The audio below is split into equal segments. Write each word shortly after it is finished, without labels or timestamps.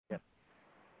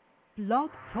Blog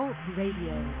Talk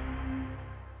Radio.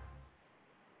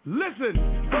 Listen,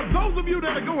 for those of you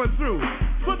that are going through,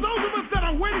 for those of us that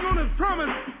are waiting on His promise,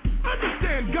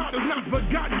 understand God has not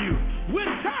forgotten you. When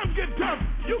times get tough,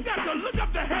 you got to look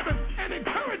up to heaven and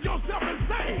encourage yourself and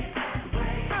say,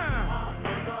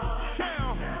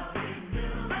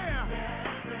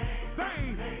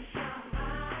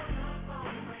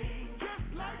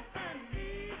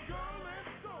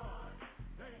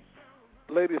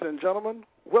 Ladies and gentlemen,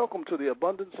 welcome to the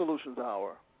Abundant Solutions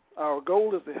Hour. Our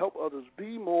goal is to help others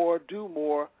be more, do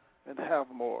more, and have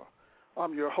more.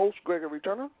 I'm your host, Gregory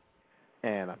Turner.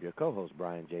 And I'm your co-host,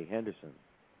 Brian J. Henderson.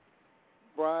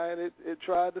 Brian, it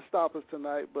tried to stop us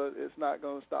tonight, but it's not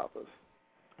going to stop us.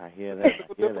 I hear that.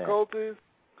 Technical difficulties,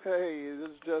 hey,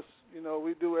 it's just,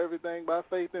 we do everything by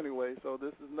faith anyway, so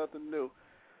this is nothing new.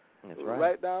 That's right.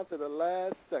 Right down to the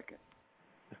last second.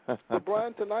 So,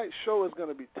 Brian, tonight's show is going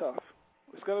to be tough.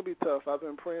 It's going to be tough. I've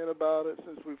been praying about it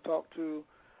since we've talked to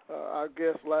our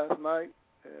guest last night,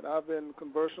 and I've been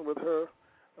conversing with her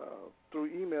through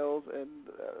emails, and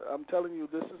I'm telling you,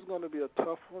 this is going to be a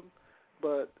tough one,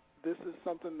 but this is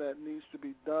something that needs to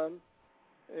be done.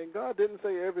 And God didn't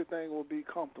say everything will be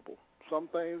comfortable. Some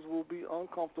things will be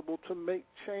uncomfortable to make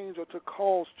change or to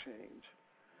cause change.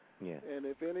 Yeah. And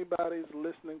if anybody's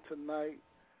listening tonight,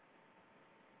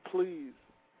 please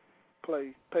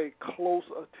pay close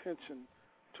attention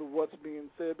to what's being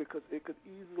said, because it could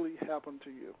easily happen to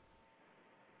you.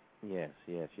 Yes.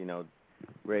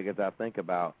 Greg, as I think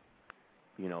about,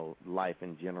 life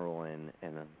in general and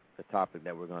the topic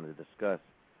that we're going to discuss,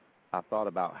 I thought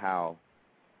about how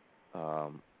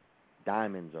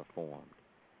diamonds are formed.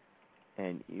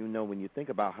 And, when you think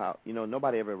about how,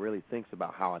 nobody ever really thinks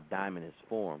about how a diamond is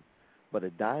formed, but a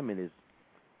diamond is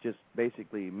just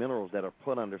basically minerals that are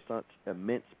put under such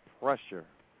immense pressure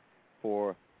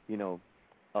for,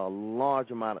 a long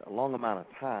amount of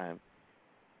time,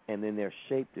 and then they're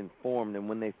shaped and formed. And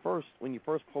when you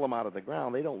first pull them out of the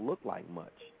ground, they don't look like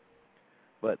much.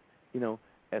 But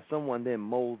as someone then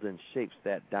molds and shapes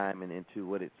that diamond into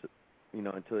what it's,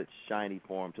 until its shiny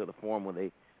form, to the form where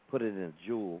they put it in a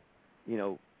jewel,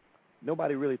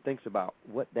 nobody really thinks about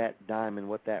what that diamond,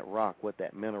 what that rock, what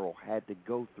that mineral had to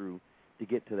go through to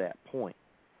get to that point.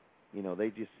 They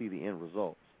just see the end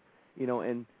results.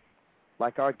 And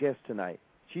like our guest tonight,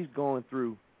 she's going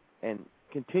through and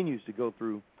continues to go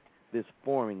through this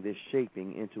forming, this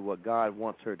shaping into what God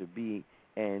wants her to be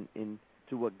and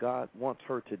into what God wants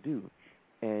her to do.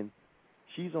 And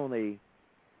she's on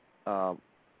a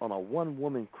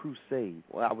one-woman crusade.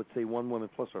 Well, I would say one woman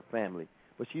plus her family,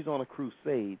 but she's on a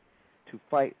crusade to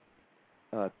fight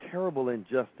terrible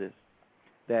injustice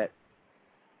that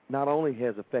not only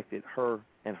has affected her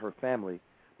and her family,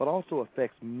 but also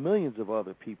affects millions of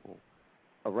other people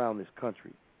around this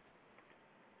country.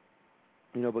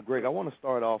 But Greg, I want to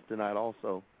start off tonight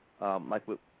also, like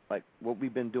what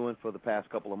we've been doing for the past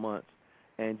couple of months,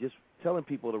 and just telling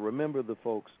people to remember the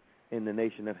folks in the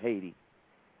nation of Haiti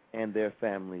and their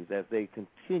families as they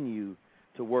continue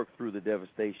to work through the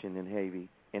devastation in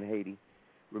Haiti.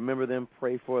 Remember them,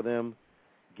 pray for them,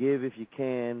 give if you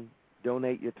can,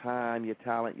 donate your time, your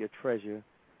talent, your treasure,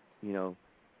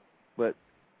 but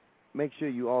make sure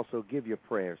you also give your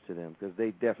prayers to them, because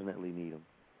they definitely need them.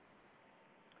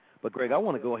 But, Greg, I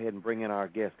want to go ahead and bring in our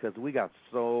guest, because we got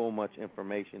so much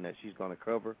information that she's going to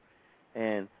cover,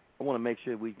 and I want to make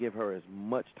sure we give her as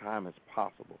much time as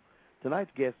possible.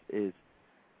 Tonight's guest is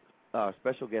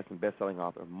special guest and best-selling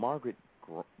author Margaret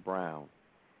Brown.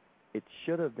 It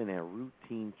should have been a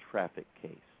routine traffic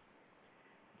case.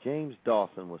 James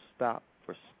Dawson was stopped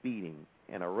for speeding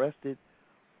and arrested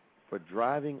for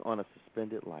driving on a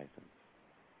suspended license.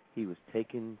 He was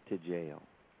taken to jail.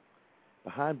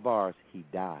 Behind bars, he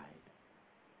died,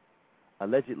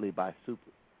 allegedly by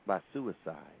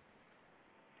suicide.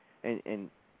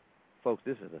 And folks,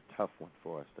 this is a tough one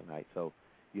for us tonight, so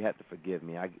you have to forgive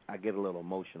me. I get a little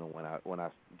emotional when I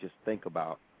just think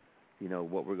about,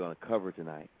 what we're going to cover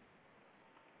tonight.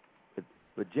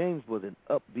 But James was an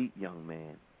upbeat young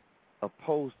man,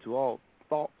 opposed to all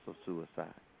thoughts of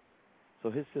suicide. So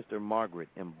his sister Margaret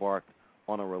embarked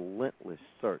on a relentless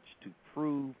search to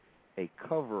prove a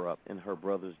cover-up in her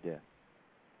brother's death.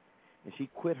 And she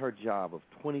quit her job of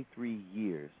 23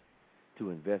 years to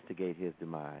investigate his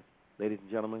demise. Ladies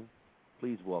and gentlemen,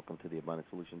 please welcome to the Abundant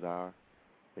Solutions Hour,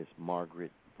 Miss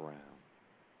Margaret Brown.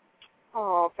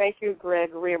 Oh, thank you,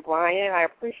 Gregory and Brian. I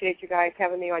appreciate you guys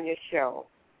having me on your show.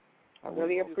 I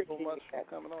really appreciate so much that.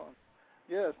 for coming on.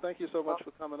 Yes, thank you so much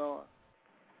for coming on.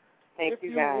 Thank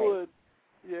you, guys.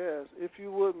 If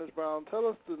you would, Ms. Brown, tell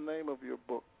us the name of your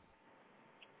book.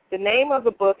 The name of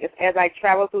the book is As I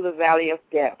Travel Through the Valley of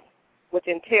Death. which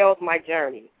entails my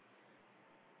journey.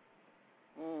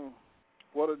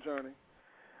 What a journey.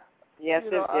 Yes,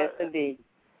 yes, indeed.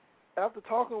 After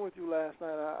talking with you last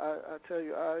night, I tell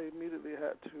you, I immediately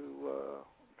had to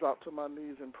drop to my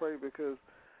knees and pray because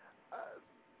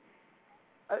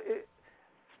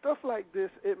stuff like this,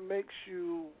 it makes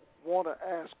you want to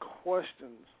ask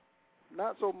questions,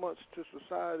 not so much to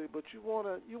society, but you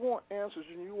want answers,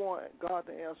 and you want God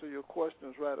to answer your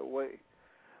questions right away.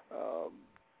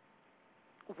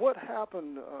 What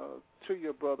happened to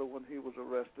your brother when he was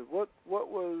arrested? What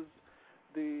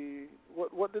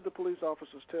did the police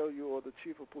officers tell you, or the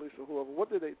chief of police, or whoever? What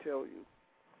did they tell you?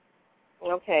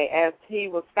 Okay, as he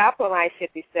was stopped on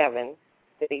I-57,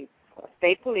 the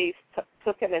state police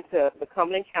took him into the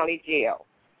Cumberland County Jail.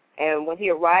 And when he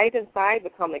arrived inside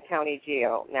the Cumberland County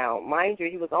Jail, now, mind you,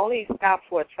 he was only stopped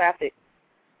for a traffic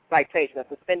citation, a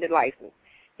suspended license.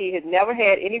 He had never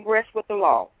had any brush with the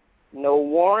law. No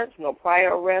warrants, no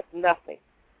prior arrest, nothing.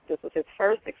 This was his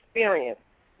first experience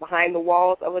behind the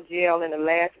walls of a jail and the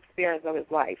last experience of his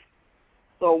life.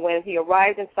 So when he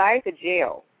arrived inside the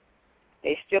jail,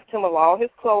 they stripped him of all his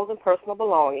clothes and personal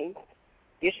belongings,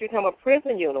 issued him a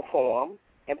prison uniform,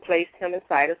 and placed him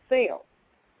inside a cell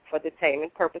for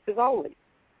detainment purposes only.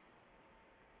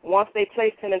 Once they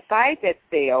placed him inside that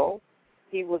cell,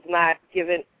 he was not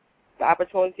given the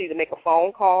opportunity to make a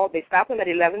phone call. They stopped him at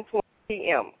 11:20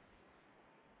 p.m.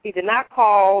 He did not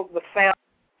call the family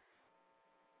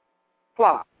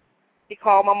clock. He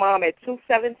called my mom at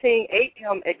 2:17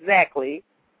 a.m. exactly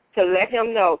to let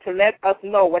us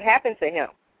know what happened to him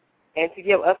and to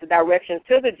give us the directions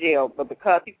to the jail. But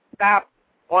because he stopped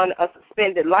on a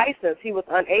suspended license, he was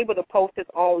unable to post his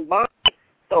own bond.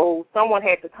 So someone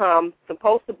had to come to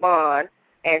post the bond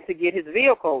and to get his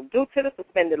vehicle due to the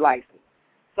suspended license.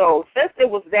 So since it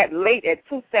was that late at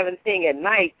 2:17 at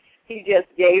night, he just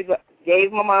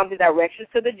gave my mom the directions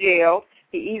to the jail.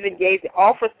 He even gave the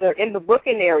officer in the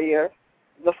booking area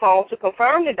the phone to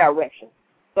confirm the directions.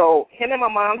 So him and my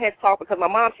mom had talked, because my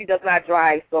mom, she does not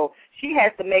drive, so she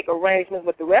has to make arrangements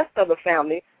with the rest of the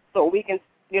family so we can,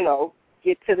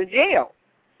 get to the jail.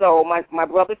 So my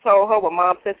brother told her, well,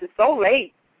 Mom, since it's so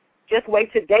late, just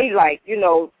wait till daylight,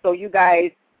 so you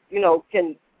guys,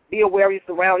 can be aware of your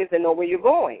surroundings and know where you're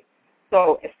going.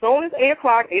 So as soon as 8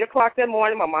 o'clock that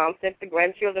morning, my mom sent the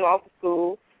grandchildren off to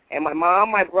school, and my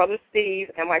mom, my brother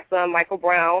Steve, and my son Michael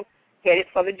Brown headed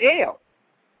for the jail.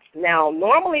 Now,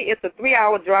 normally it's a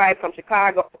 3-hour drive from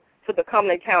Chicago to the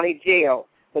Cumberland County Jail,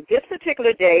 but this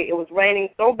particular day it was raining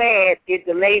so bad it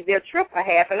delayed their trip a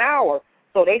half an hour,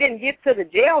 so they didn't get to the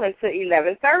jail until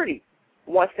 11:30.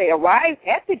 Once they arrived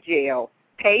at the jail,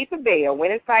 paid the bail,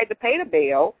 went inside to pay the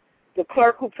bail, the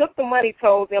clerk who took the money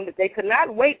told them that they could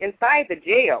not wait inside the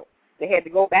jail. They had to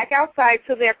go back outside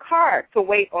to their car to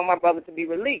wait on my brother to be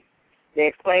released. They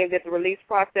explained that the release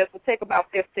process would take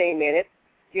about 15 minutes,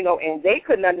 and they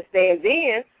couldn't understand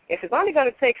then, if it's only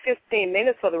going to take 15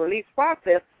 minutes for the release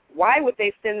process, why would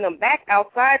they send them back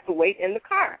outside to wait in the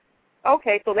car?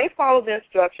 Okay, so they followed the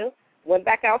instructions, went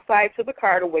back outside to the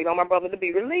car to wait on my brother to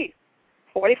be released.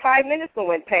 45 minutes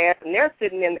went past, and they're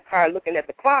sitting in the car looking at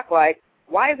the clock like,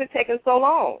 why is it taking so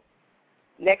long?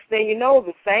 Next thing you know,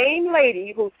 the same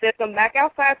lady who sent them back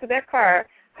outside to their car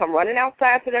come running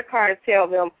outside to their car to tell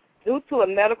them, due to a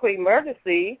medical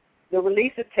emergency, the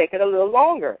release is taking a little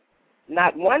longer.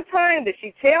 Not one time did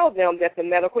she tell them that the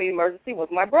medical emergency was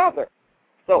my brother.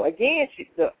 So again,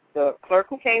 the clerk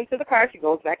who came to the car, she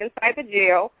goes back inside the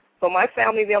jail. So my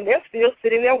family, they're still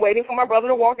sitting there waiting for my brother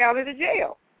to walk out of the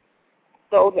jail.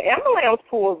 So the ambulance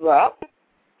pulls up,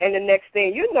 and the next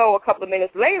thing you know, a couple of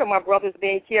minutes later, my brother's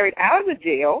being carried out of the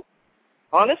jail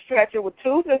on a stretcher with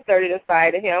tubes inserted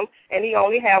inside of him, and he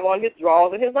only have on his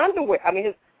drawers and his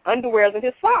underwears and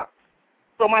his socks.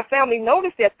 So my family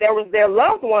noticed that there was their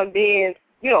loved one being,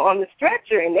 on the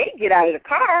stretcher, and they get out of the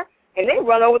car, and they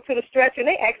run over to the stretcher, and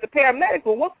they ask the paramedics,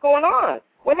 well, what's going on?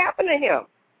 What happened to him?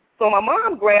 So my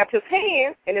mom grabbed his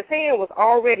hand, and his hand was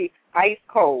already ice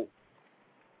cold.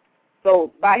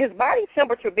 So by his body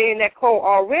temperature being that cold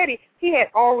already, he had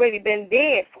already been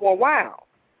dead for a while.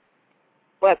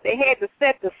 But they had to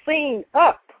set the scene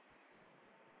up,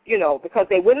 because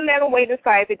they wouldn't let him wait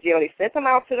inside the jail. They sent him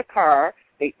out to the car.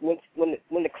 When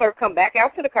the clerk come back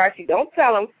out to the car, she don't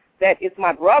tell him that it's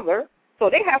my brother. So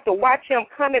they have to watch him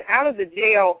coming out of the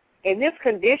jail in this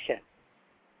condition.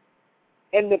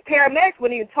 And the paramedics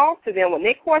wouldn't even talk to them. When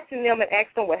they questioned them and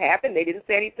asked them what happened, they didn't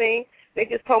say anything. They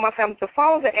just told my family to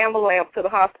follow the ambulance to the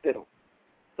hospital.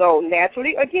 So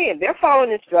naturally, again, they're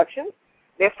following instructions.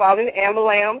 They're following the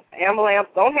ambulance. Ambulance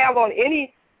don't have on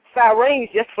any sirens,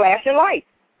 just flashing lights.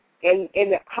 And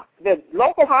the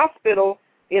local hospital,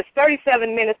 is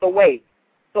 37 minutes away.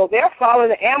 So they're following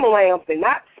the ambulance. They're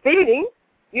not speeding,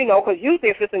 you know, because usually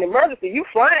if it's an emergency, you're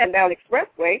flying down the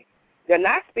expressway. They're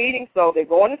not speeding, so they're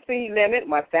going the speed limit.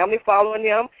 My family following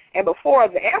them. And before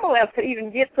the ambulance could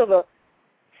even get to the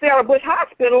Sarah Bush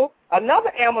Hospital,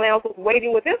 another ambulance was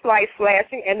waiting with its lights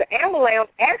flashing, and the ambulance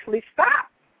actually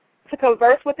stopped to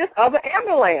converse with this other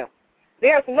ambulance.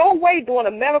 There's no way during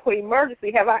a medical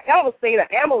emergency have I ever seen an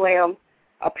ambulance,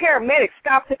 a paramedic,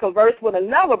 stop to converse with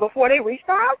another before they reach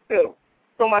the hospital.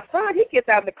 So my son, he gets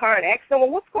out of the car and asks them, well,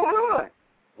 what's going on?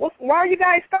 Why are you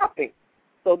guys stopping?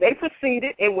 So they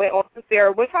proceeded and went on to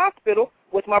Sarah Bush Hospital,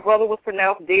 which my brother was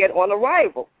pronounced dead on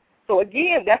arrival. So,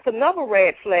 again, that's another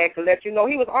red flag to let you know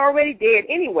he was already dead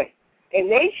anyway.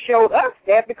 And they showed us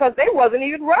that because they wasn't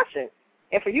even rushing.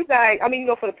 And for you guys, I mean, you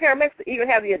know, for the paramedics to even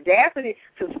have the audacity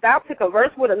to stop to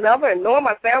converse with another and knowing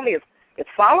my family is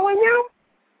following them,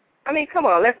 I mean, come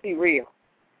on, let's be real.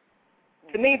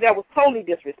 To me, that was totally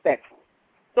disrespectful.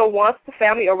 So once the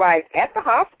family arrived at the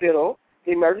hospital,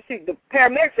 the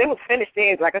paramedics, they was finished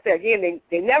in. Like I said, again,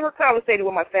 they never conversated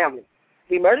with my family.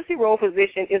 The emergency room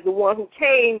physician is the one who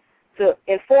came to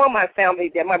inform my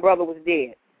family that my brother was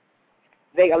dead.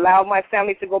 They allowed my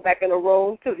family to go back in the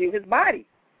room to view his body.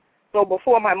 So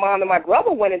before my mom and my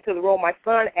brother went into the room, my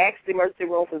son asked the emergency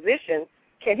room physician,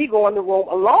 can he go in the room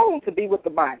alone to be with the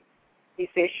body? He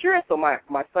said, sure. So my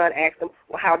son asked him,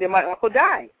 well, how did my uncle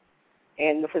die?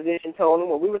 And the physician told him,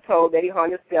 well, we were told that he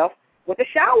hung himself with a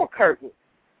shower curtain.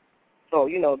 So,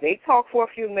 you know, they talked for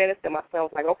a few minutes, and my son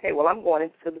was like, okay, well, I'm going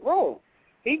into the room.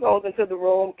 He goes into the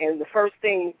room, and the first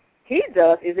thing he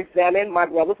does is examine my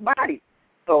brother's body.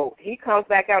 So he comes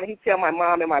back out, and he tells my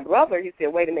mom and my brother, he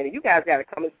said, wait a minute, you guys got to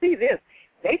come and see this.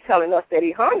 They telling us that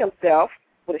he hung himself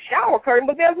with a shower curtain,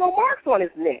 but there's no marks on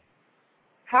his neck.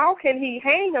 How can he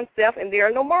hang himself and there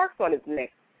are no marks on his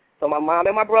neck? So my mom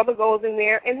and my brother goes in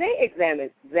there, and they examine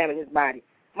his body.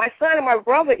 My son and my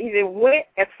brother even went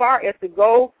as far as to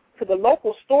go to the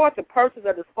local store to purchase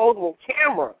a disposable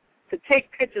camera to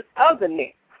take pictures of the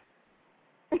neck.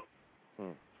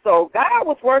 So God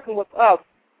was working with us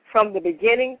from the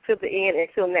beginning to the end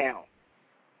until now.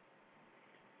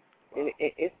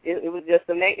 It was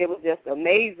just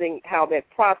amazing how that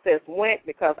process went,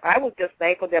 because I was just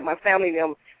thankful that my family and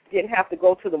them didn't have to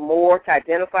go to the morgue to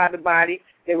identify the body.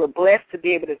 They were blessed to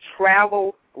be able to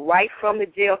travel right from the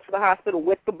jail to the hospital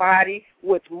with the body,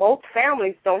 which most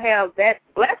families don't have that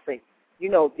blessing. You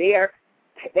know, they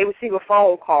receive a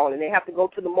phone call and they have to go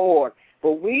to the morgue.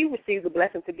 But we received the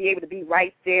blessing to be able to be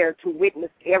right there to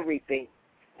witness everything,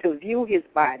 to view his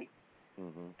body,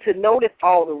 to notice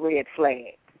all the red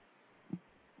flags.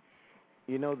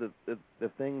 You know, the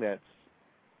thing that's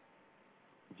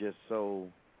just so,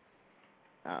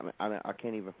 I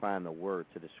can't even find the word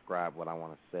to describe what I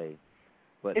want to say,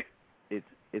 but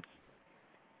it's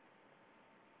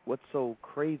what's so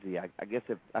crazy. I guess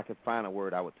if I could find a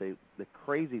word, I would say the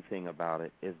crazy thing about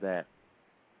it is that,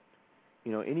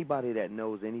 you know, anybody that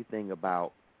knows anything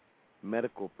about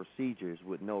medical procedures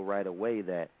would know right away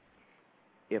that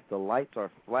if the lights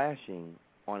are flashing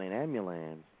on an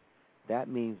ambulance, that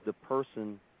means the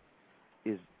person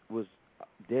was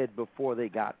dead before they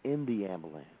got in the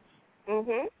ambulance.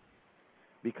 Mm-hmm.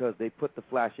 Because they put the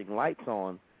flashing lights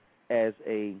on as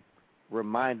a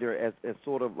reminder, as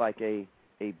sort of like a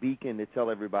beacon to tell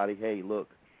everybody, hey, look,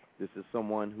 this is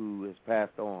someone who has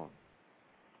passed on.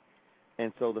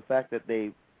 And so the fact that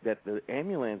the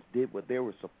ambulance did what they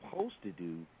were supposed to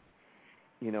do,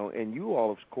 you know, and you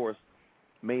all, of course,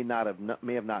 may have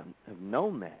not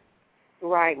known that.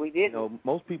 Right, we didn't. You know,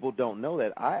 most people don't know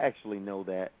that. I actually know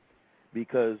that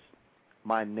because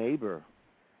my neighbor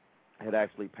had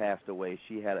actually passed away.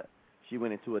 She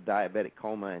went into a diabetic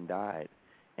coma and died.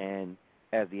 And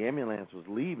as the ambulance was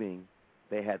leaving,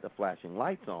 they had the flashing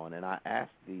lights on. And I asked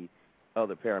the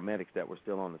other paramedics that were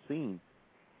still on the scene,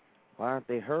 why aren't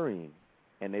they hurrying?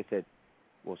 And they said,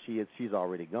 well, she's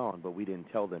already gone, but we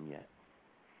didn't tell them yet.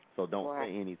 So don't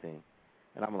say anything.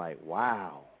 And I'm like,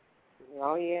 wow.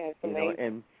 Oh, yeah, it's amazing. You know,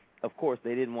 and, of course,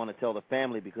 they didn't want to tell the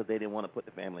family because they didn't want to put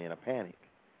the family in a panic.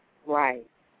 Right.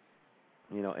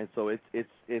 You know, and so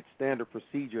it's standard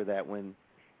procedure that when,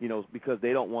 you know, because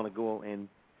they don't want to go and,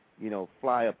 you know,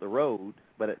 fly up the road,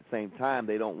 but at the same time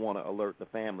they don't want to alert the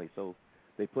family. So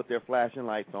they put their flashing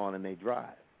lights on and they drive.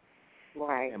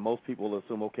 Right. And most people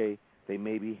assume, okay, they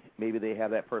maybe they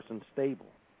have that person stable.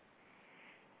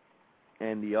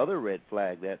 And the other red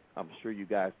flag that I'm sure you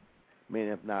guys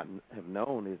may not have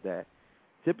known is that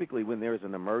typically when there's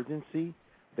an emergency,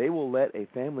 they will let a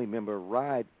family member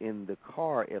ride in the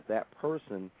car if that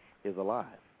person is alive.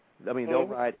 I mean, they'll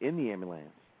ride in the ambulance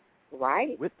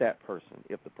right with that person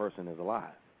if the person is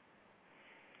alive.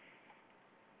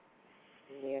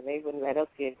 Yeah, they wouldn't let us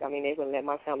get. I mean, they wouldn't let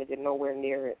my family get nowhere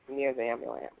near the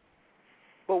ambulance.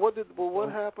 But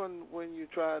what happened when you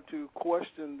tried to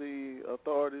question the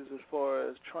authorities as far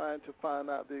as trying to find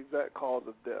out the exact cause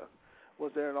of death?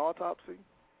 Was there an autopsy?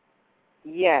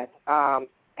 Yes.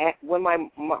 When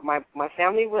my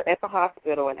family was at the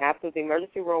hospital, and after the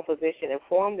emergency room physician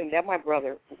informed them that my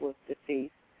brother was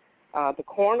deceased, the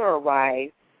coroner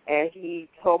arrived, and he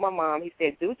told my mom, he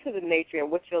said, due to the nature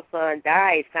in which your son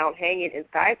died, found hanging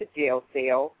inside the jail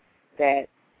cell, that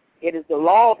it is the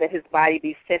law that his body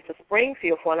be sent to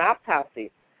Springfield for an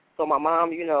autopsy. So my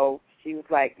mom, you know, she was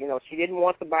like, you know, she didn't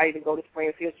want the body to go to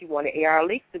Springfield. She wanted A.R.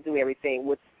 Leaks to do everything,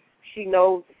 which she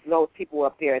knows those people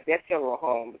up there at that funeral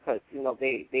home because, you know,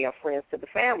 they are friends to the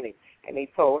family. And they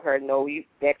told her, no,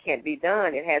 that can't be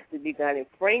done. It has to be done in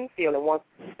Springfield. And once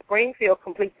Springfield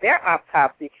completes their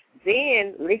autopsy,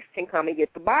 then Leaks can come and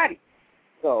get the body.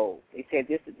 So they said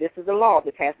this is the law.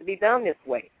 This has to be done this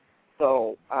way.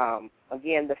 So,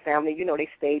 again, the family, you know, they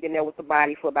stayed in there with the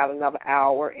body for about another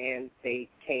hour, and they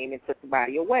came and took the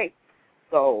body away.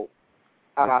 So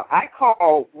I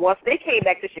called, once they came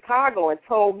back to Chicago and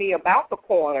told me about the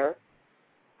coroner,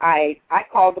 I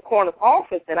called the coroner's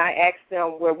office, and I asked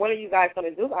them, well, when are you guys going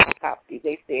to do the autopsy?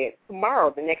 They said,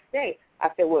 tomorrow, the next day. I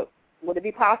said, well, would it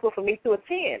be possible for me to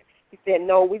attend? He said,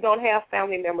 no, we don't have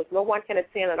family members. No one can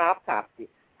attend an autopsy.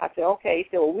 I said, okay. He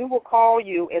said, well, we will call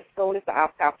you as soon as the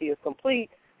autopsy is complete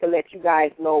to let you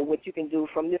guys know what you can do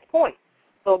from this point.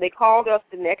 So they called us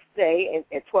the next day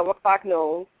at 12 o'clock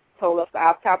noon, told us the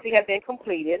autopsy had been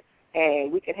completed,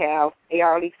 and we could have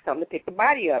A.R. Leaks come to pick the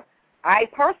body up. I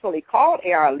personally called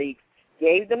A.R. Leaks,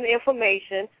 gave them the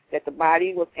information that the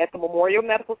body was at the Memorial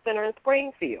Medical Center in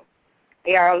Springfield.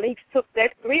 A.R. Leaks took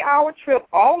that 3-hour trip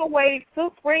all the way to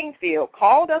Springfield,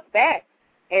 called us back,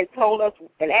 and told us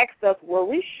and asked us, were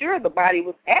we sure the body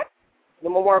was at the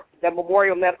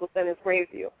Memorial Medical Center in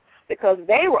Springfield? Because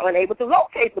they were unable to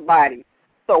locate the body.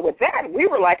 So with that, we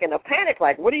were like in a panic,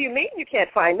 like, what do you mean you can't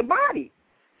find the body?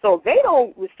 So they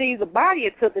don't receive the body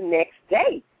until the next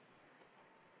day.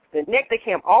 They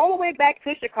came all the way back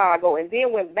to Chicago and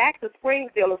then went back to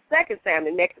Springfield a second time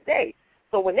the next day.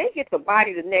 So when they get the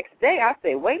body the next day, I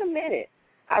said, wait a minute.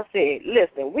 I said,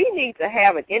 listen, we need to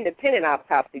have an independent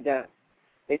autopsy done.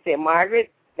 They said,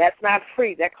 Margaret, that's not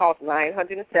free. That costs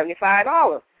 $975.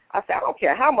 I said, I don't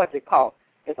care how much it costs.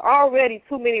 There's already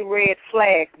too many red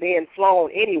flags being flown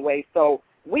anyway, so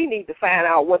we need to find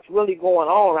out what's really going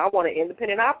on. I want an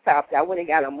independent autopsy. I went and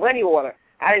got a money order.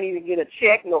 I didn't even get a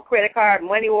check, no credit card,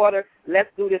 money order. Let's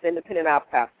do this independent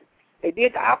autopsy. They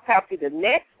did the autopsy the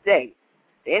next day.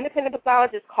 The independent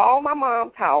pathologist called my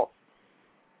mom's house,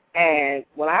 and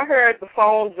when I heard the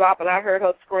phone drop and I heard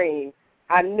her scream,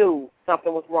 I knew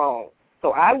something was wrong.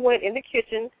 So I went in the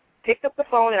kitchen, picked up the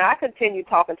phone, and I continued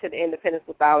talking to the independent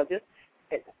pathologist.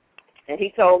 And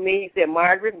he told me, he said,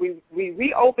 Margaret, we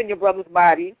reopened your brother's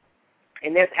body,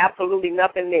 and there's absolutely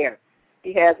nothing there.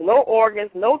 He has no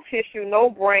organs, no tissue, no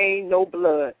brain, no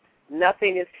blood.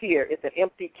 Nothing is here. It's an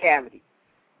empty cavity.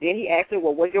 Then he asked me,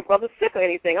 well, was your brother sick or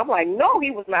anything? I'm like, no,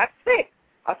 he was not sick.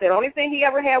 I said, the only thing he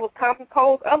ever had was common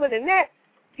colds. Other than that,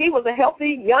 he was a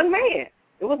healthy young man.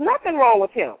 There was nothing wrong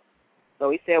with him.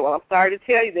 So he said, well, I'm sorry to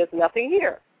tell you there's nothing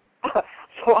here.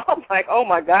 So I'm like, oh,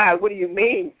 my God, what do you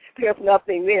mean there's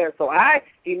nothing there? So I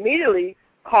immediately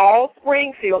called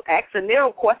Springfield, asking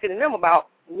them, questioning them about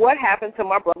what happened to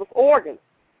my brother's organs,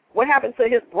 what happened to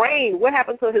his brain, what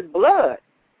happened to his blood.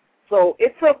 So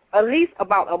it took at least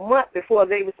about a month before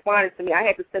they responded to me. I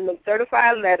had to send them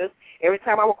certified letters. Every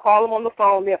time I would call them on the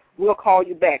phone, we'll call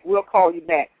you back, we'll call you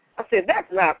back. I said,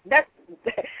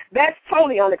 that's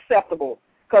totally unacceptable.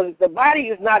 Because the body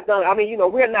is not done. I mean, you know,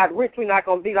 we're not rich. We're not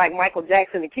going to be like Michael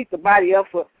Jackson and keep the body up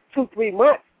for 2-3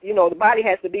 months. You know, the body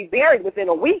has to be buried within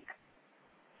a week.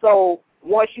 So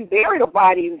once you bury the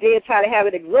body and then try to have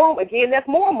it exhumed, again, that's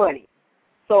more money.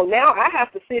 So now I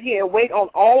have to sit here and wait on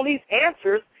all these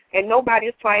answers, and nobody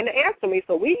is trying to answer me.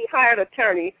 So we hired an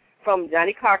attorney from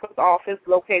Johnny Cocker's office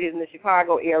located in the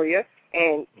Chicago area,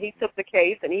 and he took the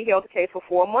case, and he held the case for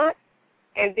 4 months.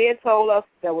 And then told us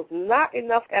there was not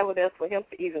enough evidence for him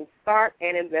to even start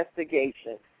an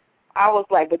investigation. I was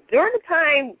like, but during the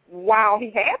time while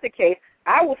he had the case,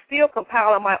 I was still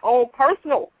compiling my own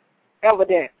personal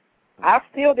evidence. I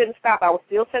still didn't stop. I was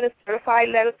still sending certified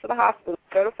letters to the hospital,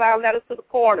 certified letters to the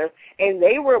coroners, and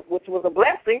they were, which was a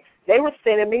blessing, they were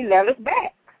sending me letters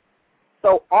back.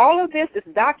 So all of this is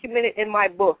documented in my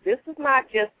book. This is not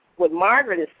just what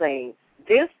Margaret is saying.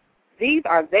 These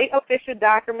are their official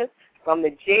documents from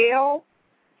the jail,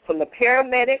 from the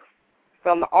paramedics,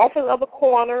 from the office of the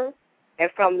coroner and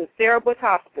from the Sarah Bush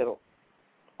Hospital.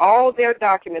 All their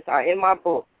documents are in my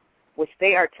book, which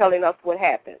they are telling us what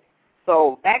happened.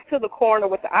 So back to the coroner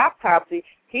with the autopsy,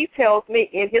 he tells me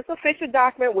in his official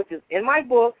document, which is in my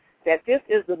book, that this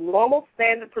is the normal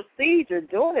standard procedure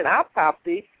during an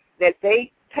autopsy, that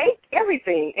they take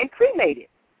everything and cremate it.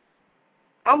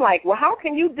 I'm like, well, how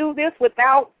can you do this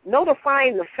without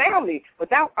notifying the family,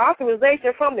 without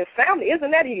authorization from the family?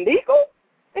 Isn't that illegal?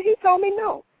 And he told me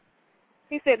no.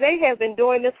 He said they have been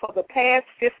doing this for the past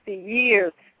 50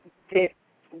 years.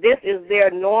 This is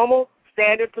their normal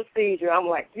standard procedure. I'm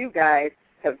like, you guys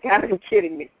have got to be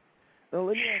kidding me. Now,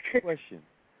 let me ask you a question.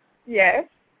 Yes.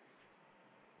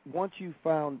 Once you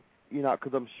found,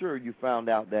 because I'm sure you found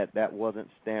out that that wasn't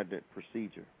standard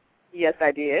procedure. Yes,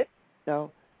 I did.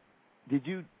 Now, did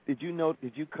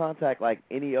you contact like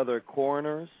any other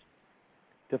coroners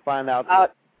to find out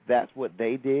if that's what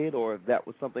they did, or if that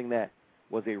was something that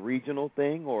was a regional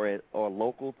thing or a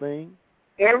local thing?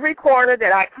 Every coroner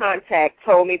that I contact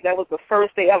told me that was the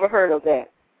first they ever heard of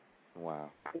that. Wow.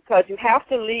 Because you have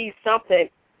to leave something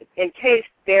in case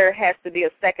there has to be a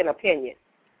second opinion.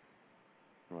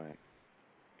 Right.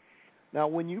 Now,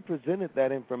 when you presented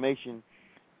that information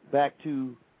back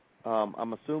to,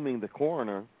 I'm assuming the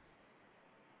coroner,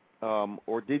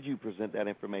 or did you present that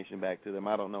information back to them?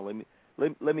 I don't know.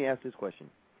 Let me ask this question.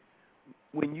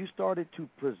 When you started to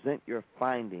present your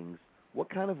findings, what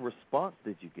kind of response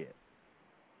did you get?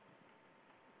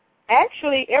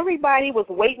 Actually, everybody was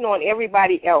waiting on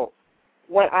everybody else.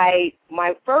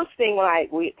 My first thing when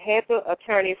we had the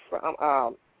attorney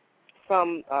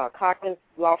from Cochran's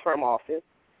law firm office,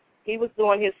 he was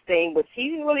doing his thing, but he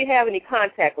didn't really have any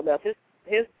contact with us.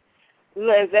 His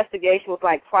little investigation was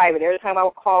like private. Every time I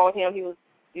would call him, he was,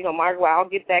 Margaret, well, I'll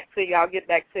get back to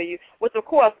you. Which, of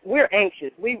course, we're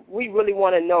anxious. We really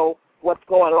want to know what's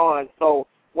going on. So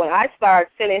when I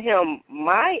started sending him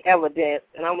my evidence,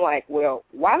 and I'm like, well,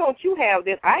 why don't you have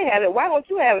this? I have it. Why don't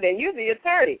you have it? And you're the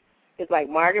attorney. It's like,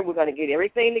 Margaret, we're going to get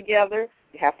everything together.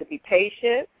 You have to be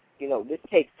patient. This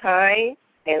takes time.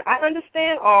 And I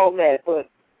understand all that, but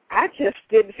I just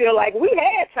didn't feel like we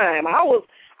had time.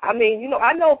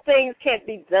 I know things can't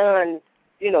be done,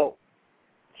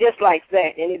 just like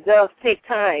that, and it does take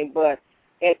time. But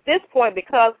at this point,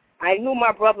 because I knew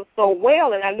my brother so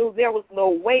well, and I knew there was no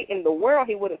way in the world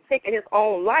he would have taken his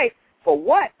own life for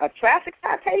what? A traffic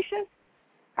citation?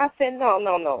 I said,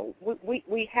 no.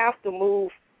 We have to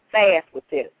move fast with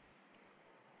this.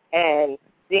 And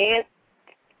then,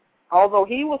 although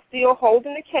he was still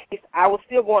holding the case, I was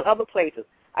still going other places.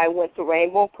 I went to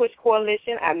Rainbow Push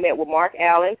Coalition. I met with Mark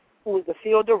Allen, who was the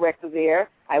field director there.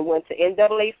 I went to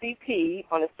NAACP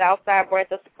on the South Side branch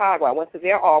of Chicago. I went to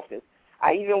their office.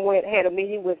 I even had a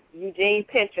meeting with Eugene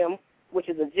Pincham, which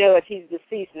is a judge. He's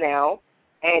deceased now.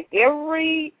 And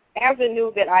every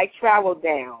avenue that I traveled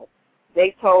down,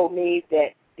 they told me that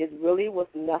it really was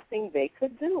nothing they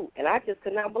could do. And I just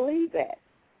could not believe that.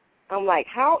 I'm like,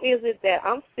 how is it that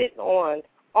I'm sitting on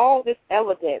all this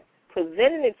evidence,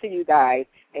 presenting it to you guys,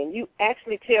 and you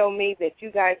actually tell me that you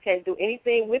guys can't do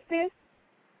anything with this?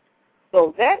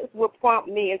 So that is what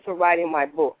prompted me into writing my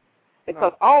book.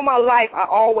 Because all my life I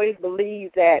always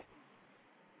believed that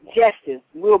justice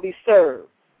will be served,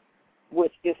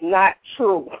 which is not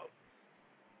true.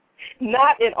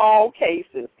 Not in all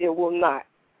cases, it will not.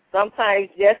 Sometimes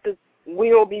justice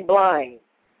will be blind,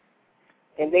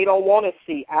 and they don't want to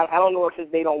see. I don't know if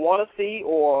it's they don't want to see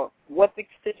or what the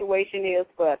situation is,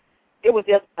 but it was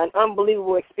just an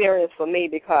unbelievable experience for me,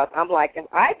 because I'm like, if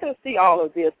I can see all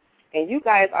of this and you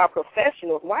guys are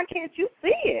professionals, why can't you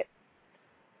see it?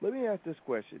 Let me ask this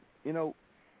question.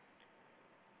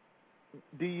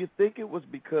 Do you think it was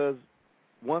because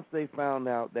once they found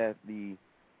out that the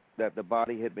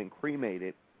body had been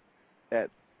cremated, that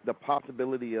the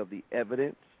possibility of the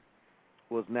evidence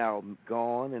was now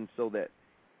gone, and so that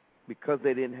because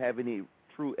they didn't have any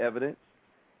true evidence,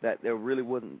 that there really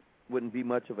wouldn't be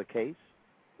much of a case?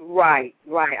 Right.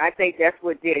 I think that's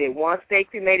what did it. Once they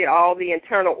cremated all the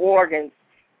internal organs,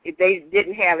 they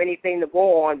didn't have anything to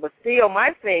go on. But still,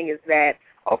 my thing is that,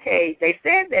 okay, they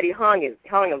said that he hung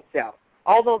himself,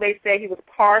 although they said he was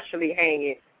partially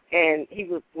hanging, and he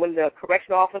was, when the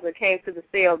correctional officer came to the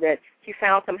cell, that he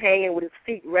found him hanging with his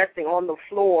feet resting on the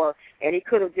floor, and he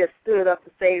could have just stood up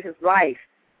to save his life.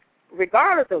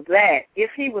 Regardless of that, if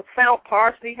he was found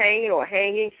partially hanging or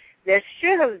hanging, there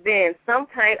should have been some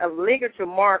kind of ligature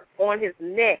mark on his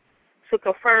neck to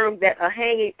confirm that a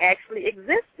hanging actually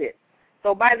existed.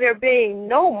 So by there being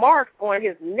no marks on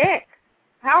his neck,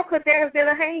 how could there have been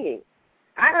a hanging?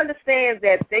 I understand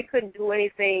that they couldn't do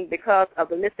anything because of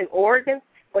the missing organs.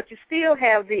 but you still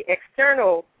have the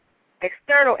external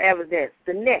evidence,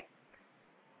 the neck.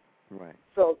 Right.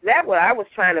 So that's what I was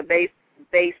trying to base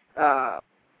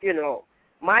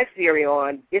my theory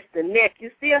on. It's the neck.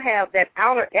 You still have that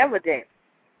outer evidence.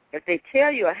 If they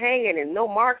tell you a hanging and no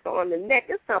marks on the neck,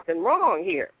 there's something wrong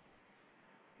here.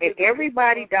 And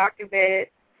everybody documented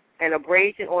an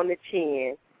abrasion on the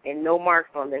chin and no marks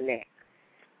on the neck.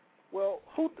 Well,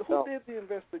 who did the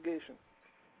investigation?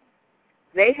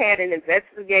 They had an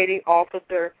investigating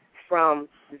officer from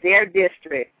their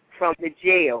district, from the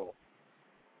jail,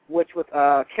 which was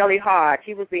Kelly Hodge.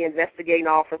 He was the investigating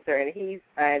officer, and he's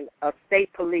a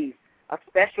state police, a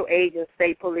special agent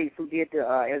state police who did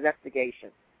the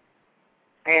investigation.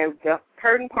 And the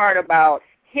pertinent part about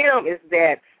him is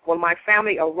that when my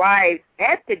family arrived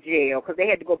at the jail, because they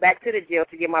had to go back to the jail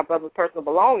to get my brother's personal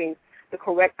belongings, the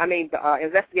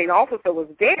investigating officer was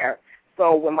there.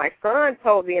 So when my son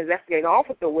told the investigating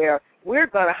officer, because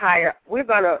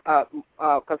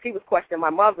he was questioning my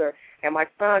mother, and my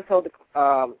son told the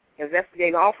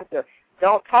investigating officer,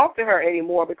 don't talk to her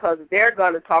anymore because they're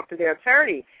going to talk to their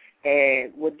attorney.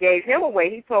 And what gave him away,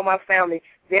 he told my family,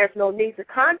 there's no need to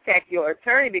contact your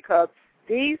attorney because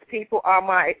these people are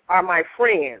my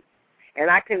friends. And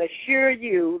I can assure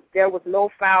you there was no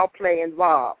foul play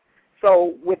involved.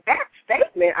 So with that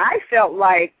statement, I felt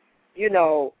like,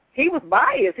 he was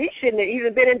biased. He shouldn't have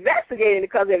even been investigating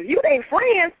because if you ain't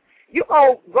friends, you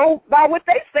go by what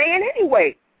they saying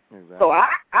anyway. Exactly. So I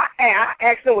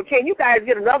asked them, well, can you guys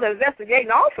get another investigating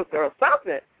officer or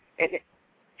something?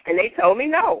 And they told me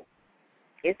no.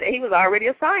 They said he was already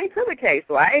assigned to the case.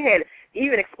 So I had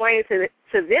even explained to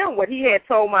them what he had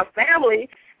told my family,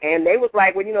 and they was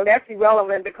like, well, that's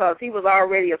irrelevant because he was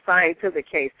already assigned to the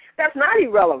case. That's not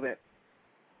irrelevant.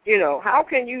 How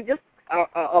can you just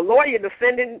a lawyer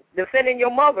defending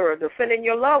your mother or defending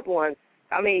your loved ones?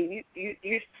 I mean,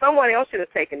 you someone else should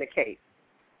have taken the case.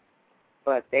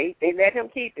 But they let him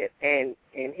keep it, and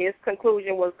his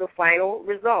conclusion was the final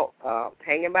result,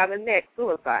 hanging by the neck,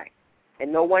 suicide,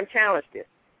 and no one challenged it.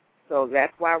 So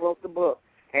that's why I wrote the book,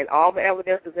 and all the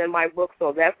evidence is in my book,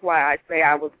 so that's why I say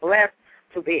I was blessed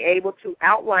to be able to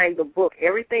outline the book,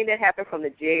 everything that happened from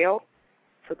the jail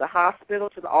to the hospital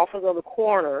to the office of the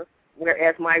coroner,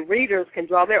 whereas my readers can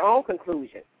draw their own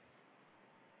conclusion.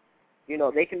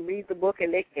 They can read the book,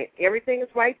 and everything is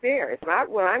right there. It's not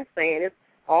what I'm saying. It's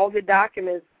all the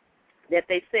documents that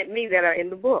they sent me that are in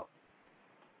the book.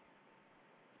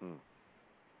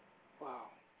 Wow.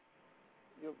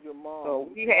 Your mom. So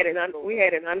we had an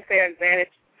unfair advantage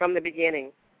from the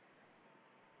beginning.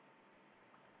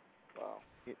 Wow.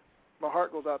 My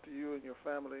heart goes out to you and your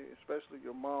family, especially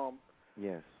your mom.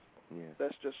 Yes.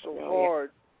 That's just so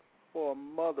hard for a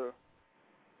mother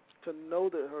to know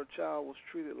that her child was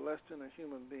treated less than a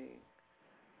human being,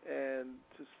 and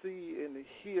to see and to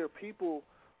hear people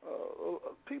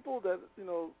that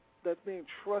that's being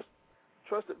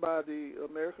trusted by the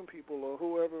American people or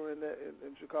whoever in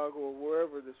Chicago or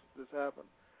wherever this happened.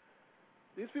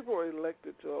 These people are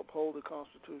elected to uphold the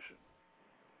Constitution.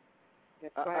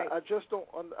 That's right. I just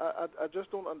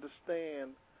don't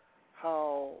understand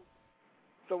how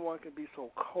someone can be so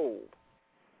cold.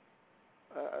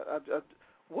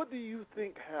 What do you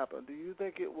think happened? Do you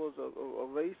think it was a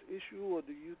race issue, or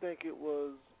do you think it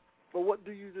was, or what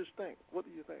do you just think? What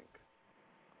do you think?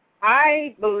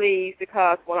 I believe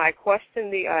because when I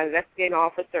questioned the investigating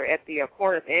officer at the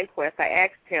coroner's inquest, I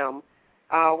asked him,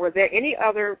 were there any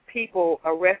other people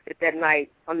arrested that night,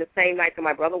 on the same night that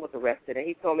my brother was arrested? And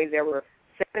he told me there were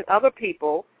 7 other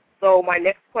people. So my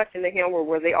next question to him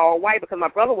were they all white? Because my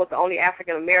brother was the only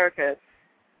African-American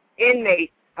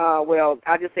inmate,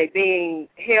 I'll just say being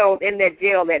held in that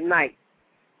jail that night.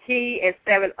 He and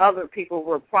 7 other people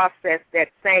were processed that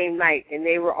same night, and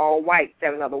they were all white,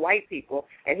 7 other white people,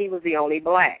 and he was the only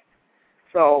black.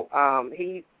 So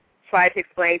he tried to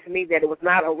explain to me that it was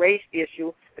not a race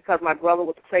issue because my brother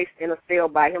was placed in a cell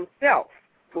by himself,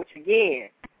 which, again,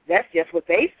 that's just what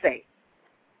they say.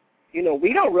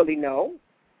 We don't really know.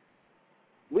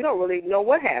 We don't really know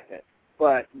what happened.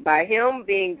 But by him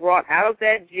being brought out of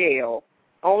that jail,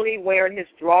 only wearing his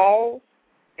drawers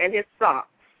and his socks,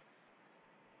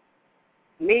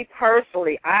 me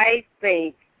personally, I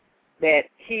think that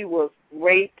he was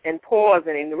raped and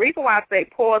poisoned. And the reason why I say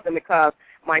poisoned because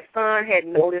my son had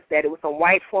noticed that it was some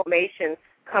white formation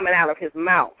coming out of his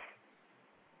mouth.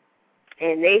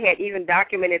 And they had even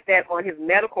documented that on his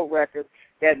medical records,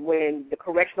 that when the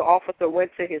correctional officer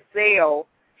went to his cell,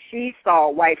 she saw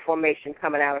white formation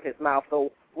coming out of his mouth.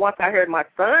 So once I heard my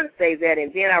son say that,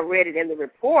 and then I read it in the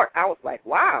report, I was like,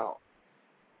 wow,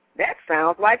 that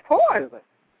sounds like poison.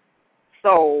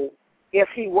 So if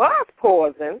he was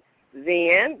poisoned,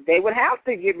 then they would have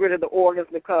to get rid of the organs,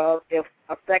 because if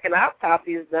a second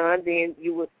autopsy is done, then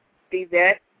you would see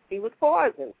that he was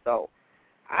poisoned. So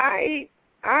I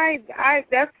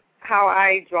that's how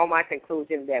I draw my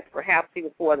conclusion that perhaps he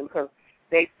was poisoned, because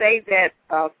they say that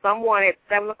someone at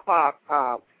 7 o'clock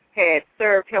had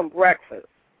served him breakfast.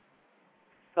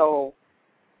 So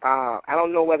I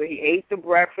don't know whether he ate the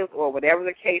breakfast or whatever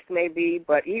the case may be,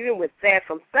 but even with that,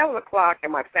 from 7 o'clock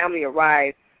and my family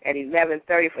arrived at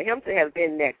 11:30, for him to have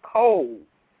been that cold,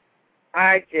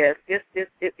 it's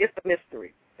a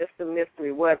mystery. It's a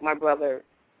mystery what my brother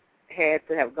had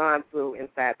to have gone through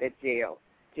inside that jail,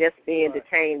 just being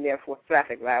detained there for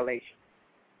traffic violation.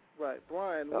 Right,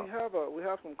 Brian. So, we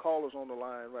have some callers on the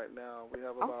line right now. We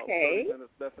have about 30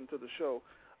 minutes left into the show.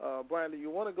 Brian, do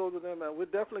you want to go to them? And we're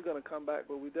definitely going to come back,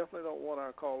 but we definitely don't want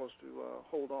our callers to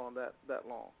hold on that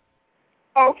long.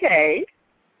 Okay.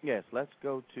 Yes, let's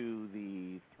go to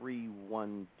the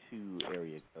 312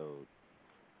 area code.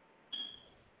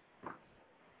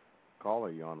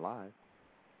 Caller, you're on live.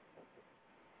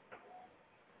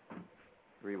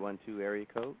 312 area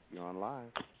code, you're on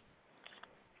live.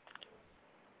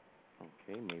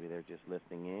 Okay, maybe they're just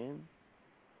listening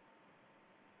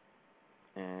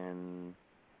in. And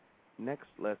next,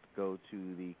 let's go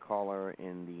to the caller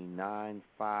in the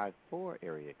 954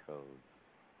 area code.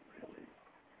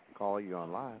 Caller, you're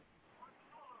on live.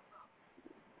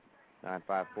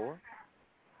 954.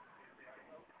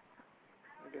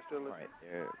 I guess they're listening. All right,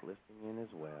 they're listening in as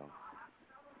well.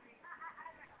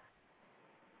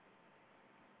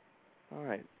 All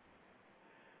right.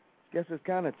 I guess it's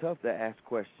kind of tough to ask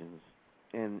questions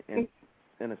in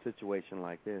a situation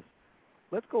like this.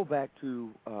 Let's go back to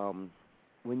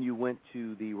when you went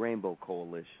to the Rainbow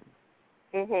Coalition.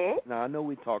 Mm-hmm. Now, I know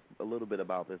we talked a little bit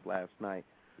about this last night,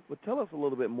 but tell us a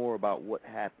little bit more about what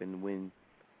happened when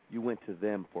you went to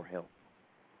them for help.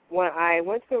 When I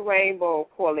went to the Rainbow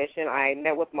Coalition, I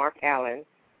met with Mark Allen,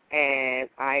 and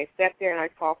I sat there and I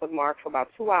talked with Mark for about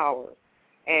 2 hours.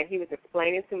 And he was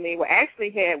explaining to me,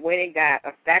 actually he had went and got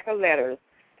a stack of letters,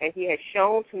 and he had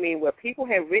shown to me where people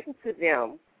had written to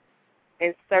them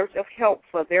in search of help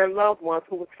for their loved ones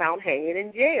who was found hanging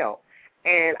in jail.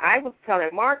 And I was telling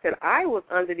Mark that I was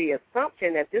under the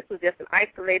assumption that this was just an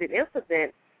isolated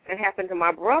incident that happened to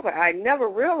my brother. I never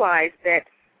realized that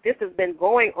this has been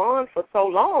going on for so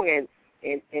long, and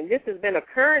this has been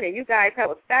occurring, and you guys have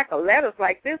a stack of letters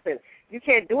like this, and you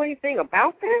can't do anything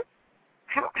about this?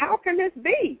 How can this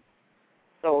be?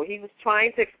 So he was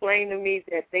trying to explain to me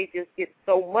that they just get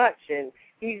so much, and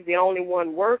he's the only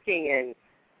one working, and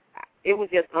it was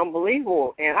just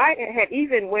unbelievable. And I had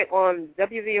even went on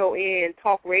WVON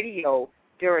Talk Radio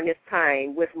during this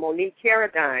time with Monique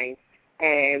Carradine,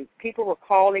 and people were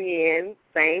calling in,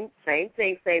 same thing,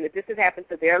 saying that this has happened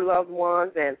to their loved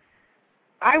ones, and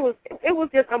it was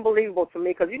just unbelievable to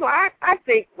me, because, you know, I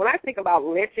think, when I think about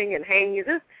lynching and hanging,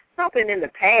 this something in the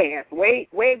past,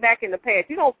 way back in the past.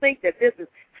 You don't think that this is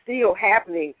still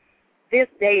happening this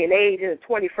day and age in the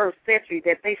 21st century,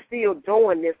 that they still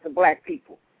doing this to black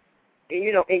people, and,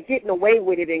 you know, and getting away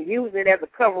with it and using it as a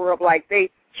cover-up like they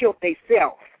killed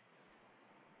themselves.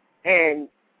 And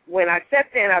when I sat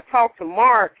there and I talked to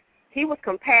Mark, he was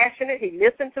compassionate. He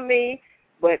listened to me,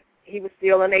 but he was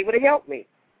still unable to help me.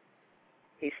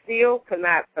 He still could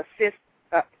not assist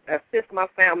my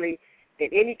family in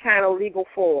any kind of legal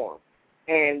form.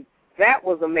 And that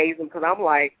was amazing, because I'm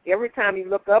like, every time you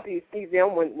look up, you see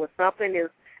them when something is,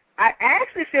 I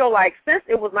actually feel like since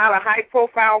it was not a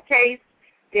high-profile case,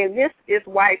 then this is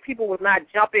why people was not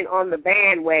jumping on the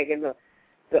bandwagon,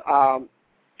 the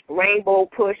Rainbow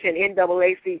Push and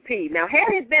NAACP. Now,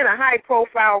 had it been a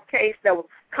high-profile case that was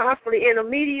constantly in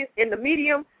the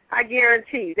medium, I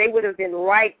guarantee they would have been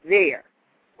right there,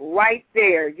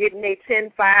 getting their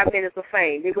 5 minutes of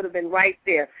fame. They would have been right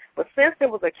there. But since it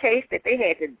was a case that they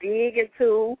had to dig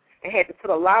into and had to put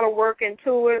a lot of work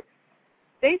into it,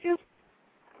 they just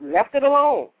left it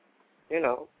alone, you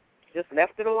know, just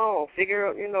left it alone.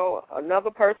 Figure, you know, another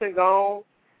person gone,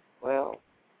 well,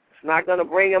 it's not going to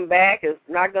bring them back. It's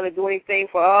not going to do anything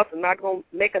for us. It's not going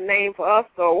to make a name for us.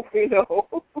 So, you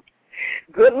know,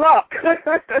 good luck.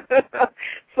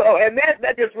 So, and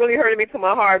that just really hurted me to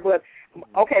my heart. But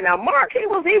okay, now Mark, he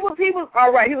was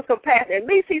all right. He was compassionate. At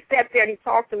least he sat there and he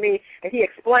talked to me and he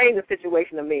explained the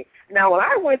situation to me. Now, when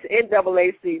I went to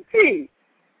NAACP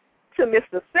to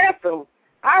Mr. Sessom,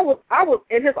 I was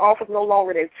in his office no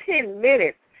longer than 10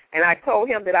 minutes, and I told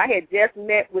him that I had just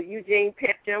met with Eugene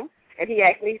Pitcham. And he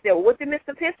asked me, he said, well, what did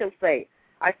Mr. Pitcham say?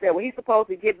 I said, well, he's supposed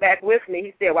to get back with me.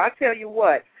 He said, well, I'll tell you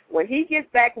what, when he gets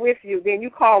back with you, then you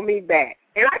call me back.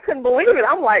 And I couldn't believe it.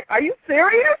 I'm like, are you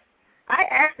serious? I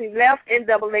actually left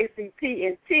NAACP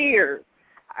in tears.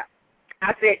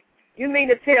 I said, you mean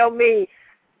to tell me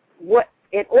what,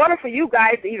 in order for you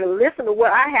guys to even listen to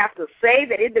what I have to say,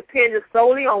 that it depended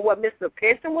solely on what Mr.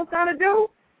 Pension was going to do?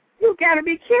 You got to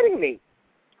be kidding me.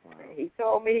 Wow. He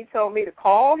told me to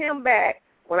call him back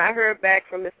when I heard back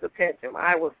from Mr. Pension.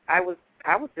 I was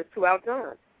just too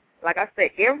outdone. Like I said,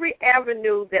 every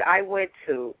avenue that I went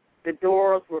to, the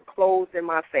doors were closed in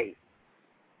my face.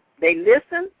 They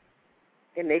listened,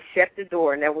 and they shut the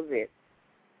door, and that was it.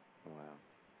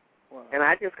 Wow. And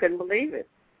I just couldn't believe it.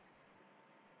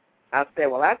 I said,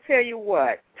 well, I tell you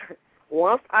what,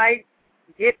 once I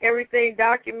get everything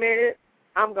documented,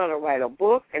 I'm going to write a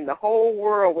book, and the whole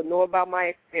world will know about my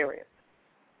experience,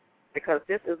 because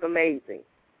this is amazing.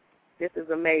 This is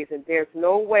amazing. There's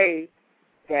no way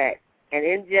that an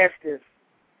injustice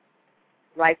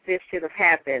like this should have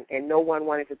happened and no one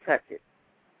wanted to touch it.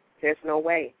 There's no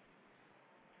way.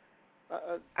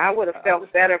 I would have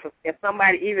felt better if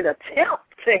somebody even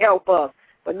attempted to help us,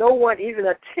 but no one even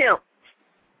attempts.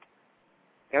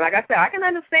 And like I said, I can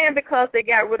understand because they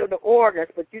got rid of the organs,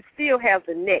 but you still have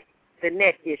the neck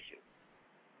issue.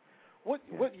 What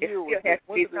year was this? It still has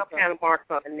to be some kind of marks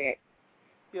on the neck.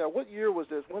 Yeah, what year was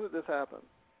this? When did this happen?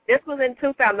 This was in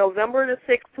 2000, November the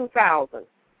 6th, 2000.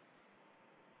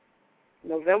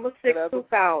 November 6th,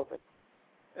 2000.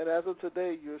 And as of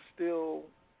today, you're still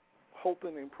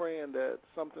hoping and praying that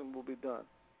something will be done.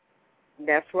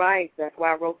 That's right. That's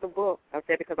why I wrote the book. I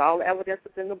said because all the evidence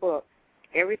is in the book.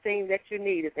 Everything that you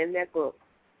need is in that book.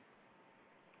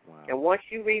 Wow. And once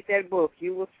you read that book,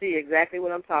 you will see exactly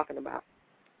what I'm talking about.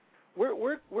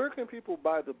 Where can people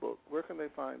buy the book? Where can they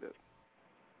find it?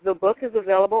 The book is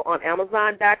available on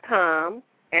Amazon.com,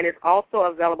 and it's also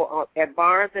available at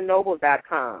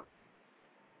BarnesandNoble.com.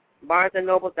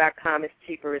 BarnesandNoble.com is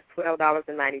cheaper. It's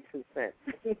 $12.92.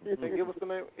 And give us the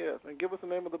name. Yes, and give us the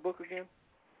name of the book again.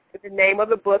 The name of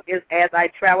the book is As I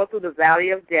Travel Through the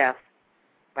Valley of Death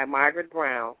by Margaret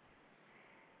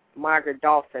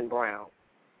Dawson Brown.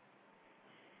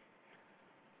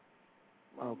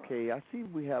 Okay, I see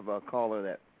we have a caller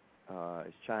that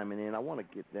is chiming in. I want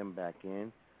to get them back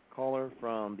in. Caller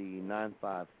from the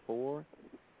 954.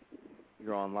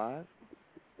 You're on live.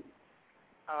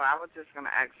 Oh, I was just going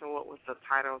to ask her what was the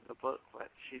title of the book, but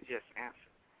she just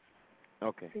answered.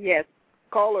 Okay. Yes.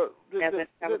 Caller. As I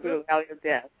Travel Through the Valley of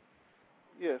Death.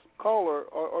 Yes. Caller,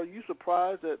 are you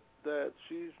surprised that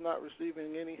she's not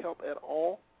receiving any help at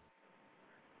all?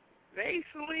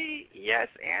 Basically, yes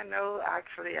and no.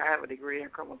 Actually, I have a degree in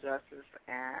criminal justice,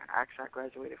 and actually I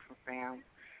graduated from FAM.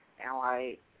 And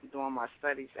like doing my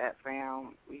studies at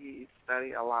FAM, we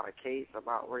studied a lot of cases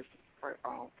about racial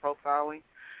profiling.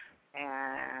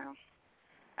 And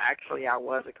actually, I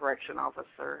was a correction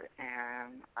officer,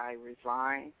 and I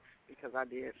resigned because I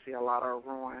did see a lot of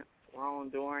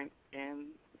wrongdoing in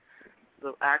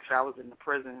the. Actually, I was in the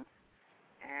prison,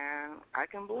 and I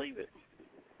can believe it.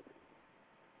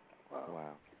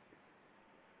 Wow.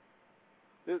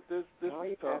 This is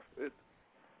tough. This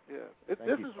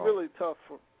is really tough.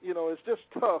 It's just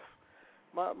tough.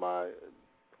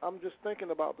 I'm just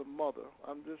thinking about the mother.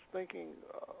 I'm just thinking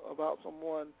about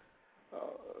someone.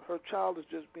 Her child is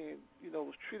just being,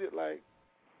 was treated like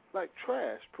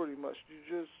trash, pretty much.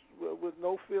 You just with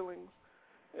no feelings,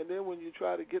 and then when you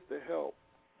try to get the help,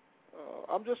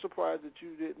 I'm just surprised that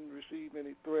you didn't receive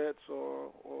any threats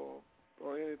or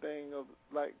anything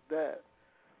like that.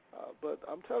 But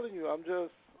I'm telling you, I don't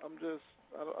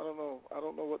know. I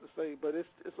don't know what to say. But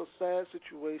it's a sad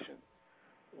situation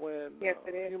when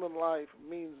human life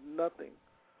means nothing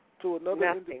to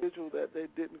another individual that they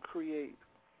didn't create.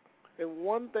 And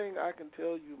one thing I can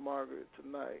tell you, Margaret,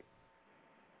 tonight,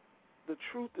 the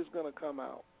truth is going to come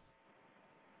out.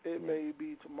 It may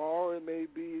be tomorrow. It may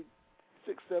be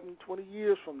 6, 7, 20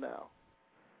 years from now.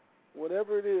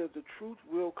 Whatever it is, the truth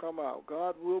will come out.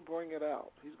 God will bring it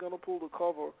out. He's going to pull the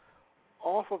cover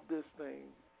off of this thing,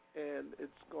 and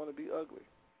it's going to be ugly.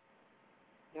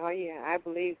 Oh, yeah, I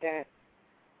believe that.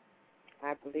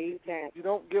 You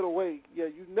don't get away. Yeah,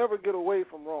 you never get away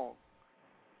from wrong.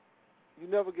 You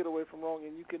never get away from wrong,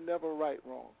 and you can never right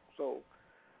wrong. So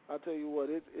I tell you what,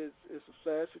 it's a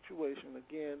sad situation.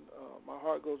 Again, my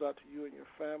heart goes out to you and your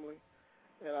family,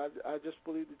 and I just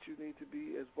believe that you need to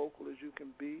be as vocal as you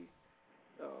can be.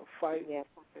 Fight and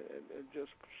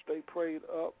just stay prayed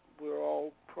up. We're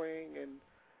all praying and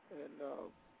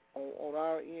on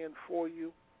our end for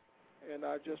you, and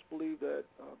I just believe that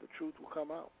the truth will come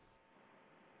out.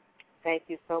 Thank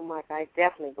you so much. I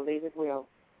definitely believe it will.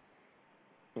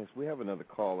 Yes, we have another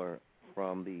caller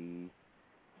from the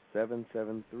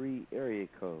 773 area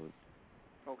code.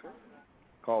 Okay.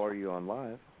 Caller, you on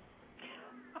live?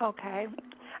 Okay.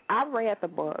 I read the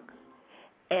book,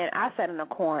 and I sat in a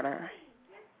corner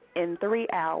in 3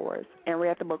 hours and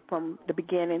read the book from the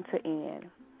beginning to end.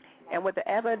 And with the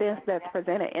evidence that's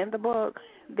presented in the book,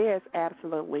 there's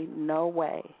absolutely no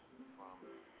way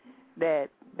that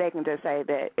they can just say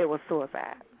that it was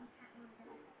suicide.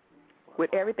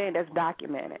 With everything that's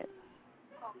documented.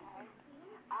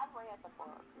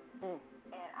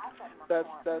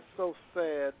 That's so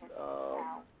sad.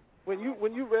 When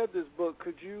you read this book,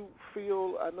 could you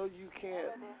feel? I know you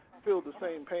can't feel the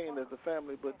same pain as the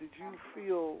family, but did you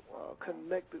feel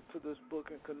connected to this book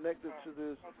and connected to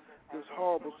this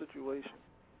horrible situation?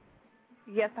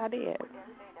 Yes, I did.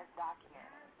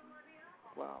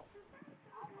 Wow.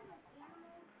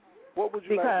 What would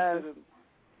you like to say?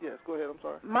 Yes, go ahead. I'm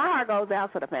sorry. My heart goes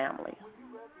out to the family.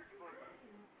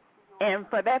 And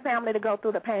for that family to go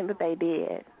through the pain that they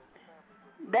did,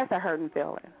 that's a hurting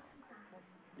feeling.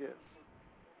 Yes.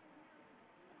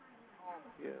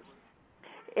 Yes.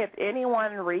 If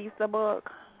anyone reads the book,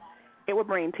 it would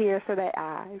bring tears to their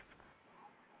eyes.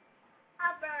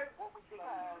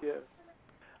 Yes.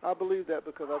 I believe that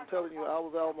because I'm telling you, I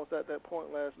was almost at that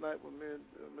point last night with me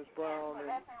and Ms. Brown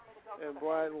and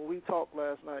Brian. When we talked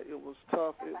last night, it was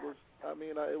tough. It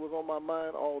was on my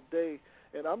mind all day.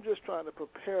 And I'm just trying to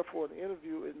prepare for an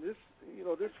interview. And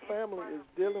this family is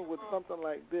dealing with something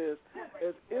like this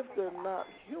as if they're not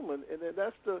human. And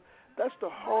that's the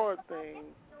hard thing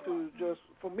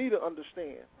for me to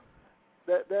understand.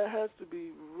 That has to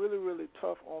be really, really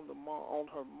tough on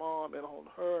her mom and on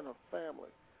her and her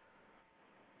family.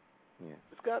 Yeah.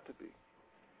 It's got to be.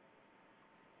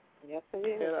 Yes, it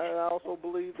is. And I also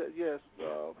believe that, yes,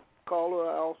 caller,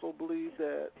 I also believe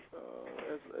that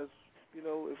as you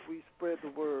know, if we spread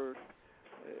the word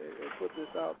and put this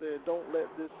out there, don't let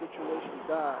this situation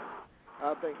die,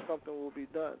 I think something will be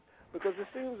done. Because it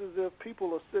seems as if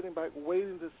people are sitting back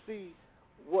waiting to see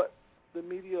what the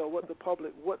media or what the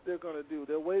public, what they're going to do.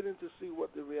 They're waiting to see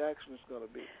what the reaction is going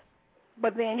to be.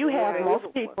 But then you have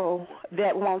most people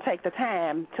that won't take the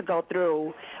time to go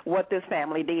through what this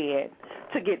family did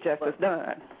to get justice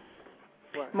done.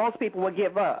 Right. Most people will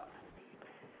give up.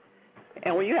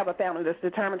 And when you have a family that's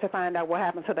determined to find out what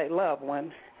happened to their loved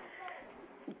one,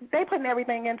 they putting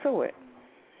everything into it.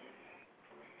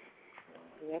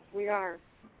 Yes, we are.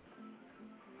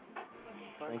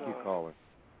 Thank you, caller.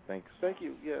 Thanks. Thank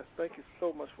you. Yes, thank you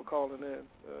so much for calling in.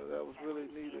 That was really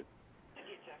needed.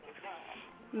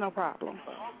 No problem.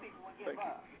 Thank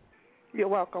you. You're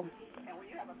welcome.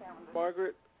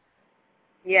 Margaret?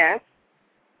 Yes?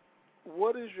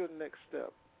 What is your next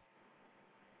step?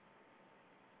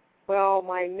 Well,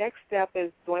 my next step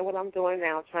is doing what I'm doing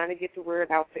now, trying to get the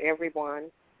word out to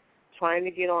everyone, trying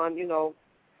to get on,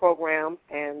 programs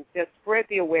and just spread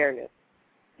the awareness,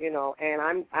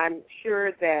 and I'm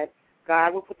sure that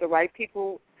God will put the right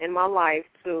people in my life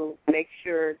to make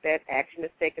sure that action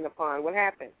is taken upon what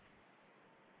happened.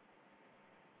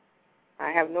 I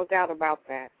have no doubt about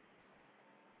that.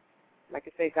 Like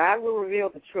I say, God will reveal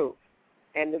the truth.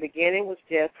 And the beginning was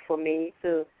just for me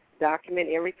to document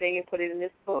everything and put it in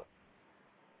this book.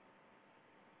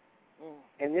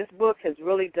 And this book has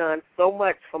really done so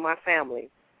much for my family.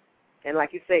 And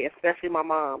like you say, especially my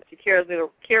mom. She carries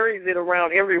it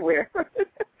around everywhere.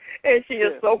 And she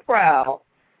is so proud.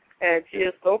 And she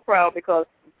is so proud because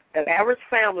an average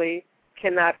family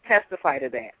cannot testify to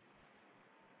that.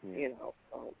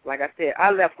 Like I said,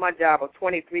 I left my job of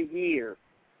 23 years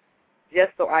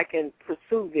just so I can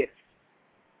pursue this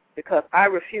because I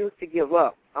refuse to give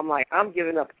up. I'm like, I'm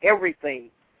giving up everything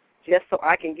just so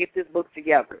I can get this book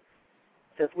together.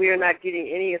 Since we are not getting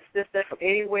any assistance from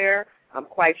anywhere, I'm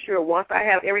quite sure once I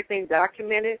have everything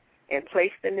documented and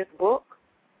placed in this book,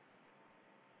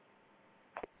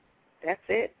 that's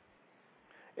it.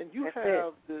 And you that's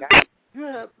have it.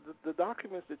 the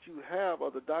documents that you have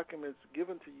are the documents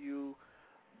given to you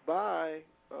by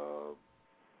the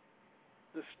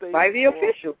state. By the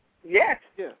official, yes.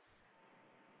 Yeah.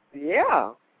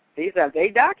 Yeah. These are their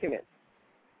documents.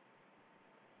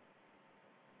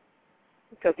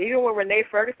 Because even when Renee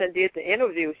Ferguson did the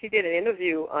interview, she did an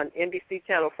interview on NBC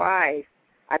Channel 5.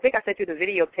 I think I sent you the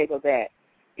videotape of that.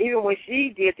 Even when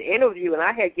she did the interview and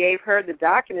I had gave her the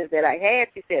documents that I had,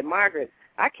 she said, Margaret,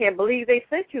 I can't believe they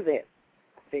sent you this.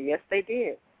 I said, yes, they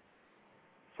did.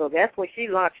 So that's when she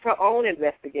launched her own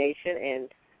investigation and,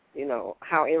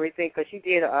 how everything, because she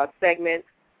did a segment,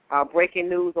 Breaking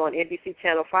News on NBC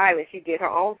Channel 5, and she did her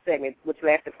own segment, which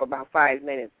lasted for about 5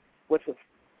 minutes, which was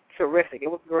terrific. It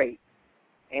was great.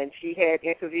 And she had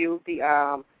interviewed the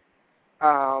AR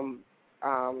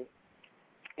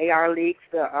Leaks,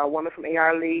 the woman from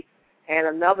AR Leaks, and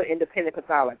another independent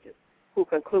pathologist. who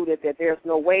concluded that there's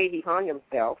no way he hung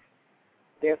himself.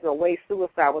 There's no way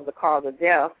suicide was the cause of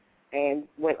death. And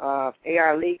when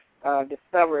A.R. Leakes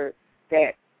discovered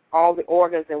that all the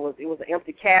organs and it was an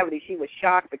empty cavity, she was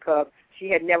shocked because she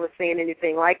had never seen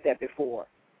anything like that before.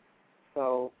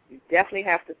 So you definitely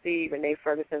have to see Renee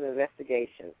Ferguson's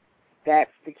investigation.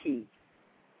 That's the key.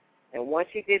 And once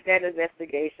she did that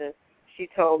investigation, she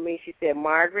told me, she said,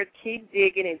 Margaret, keep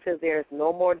digging until there's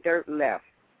no more dirt left.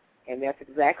 And that's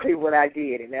exactly what I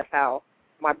did, and that's how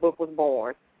my book was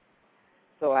born.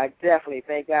 So I definitely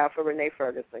thank God for Renee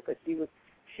Ferguson, because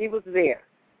she was there.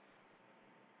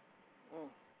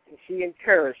 And she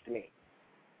encouraged me.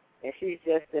 And she's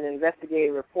just an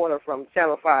investigative reporter from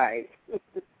Channel 5.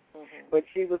 But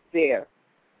she was there.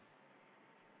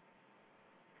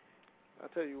 I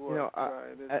tell you what,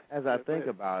 as I think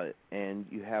about it, and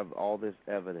you have all this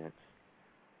evidence,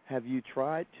 have you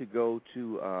tried to go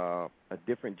to a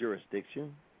different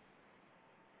jurisdiction?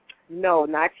 No,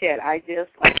 not yet. Like I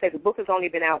said, the book has only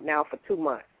been out now for 2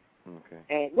 months. Okay.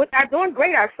 And what I'm doing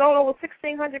great. I've sold over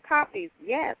 1,600 copies.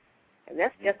 Yes, and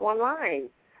that's just online.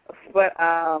 But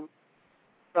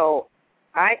so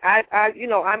I'm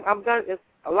gonna. It's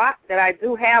a lot that I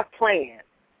do have planned,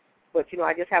 but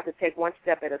I just have to take one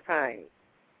step at a time.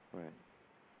 Right.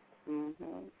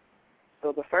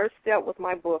 So the first step was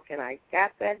my book, and I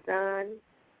got that done.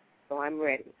 So I'm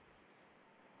ready.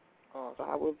 Awesome. So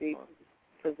I will be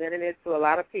presenting it to a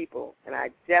lot of people, and I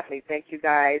definitely thank you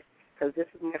guys, because this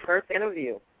is my first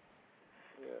interview.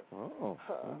 Yeah. Oh,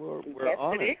 we're yes,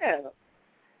 honored. it is.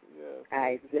 Yes.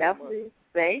 I definitely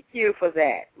thank you for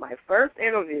that. My first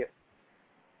interview.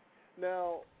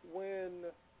 Now, when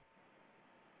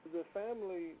the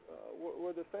family,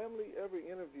 were the family ever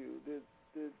interviewed? Did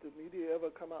the media ever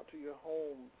come out to your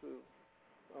home to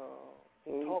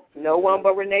talk to you? No one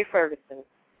but Renee Ferguson.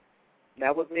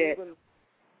 That was it.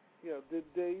 Did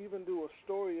they even do a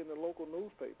story in the local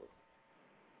newspaper?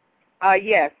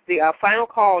 Yes, the Final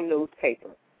Call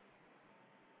newspaper.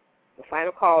 The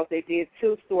Final Calls, they did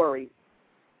 2 stories.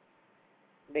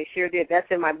 They sure did. That's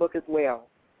in my book as well.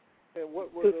 And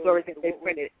what were 2 stories that they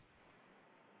printed.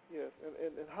 Yes,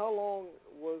 and how long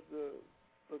was the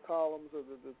columns or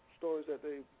the stories that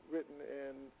they've written,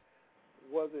 and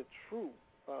was it true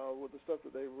with the stuff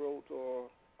that they wrote, or?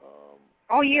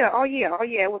 Oh yeah,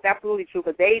 it was absolutely true,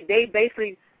 because they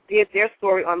basically did their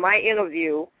story on my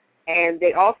interview, and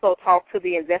they also talked to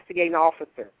the investigating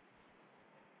officer.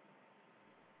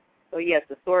 So yes,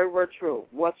 the story was true.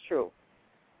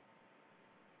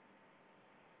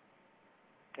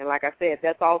 And like I said,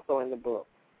 that's also in the book.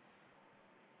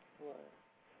 Right.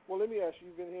 Well, let me ask you,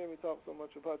 you've been hearing me talk so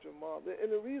much about your mom.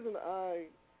 And the reason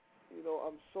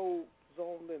I'm so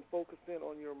zoned and focused in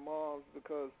on your mom is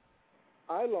because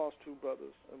I lost 2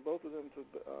 brothers, and both of them to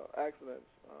accidents.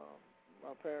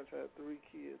 My parents had 3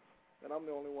 kids, and I'm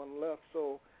the only one left.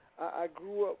 So I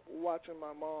grew up watching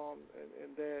my mom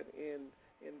and dad in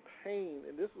pain,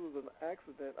 and this was an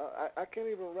accident. I can't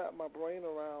even wrap my brain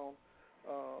around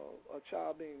a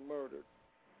child being murdered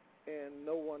and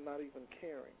no one not even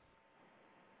caring.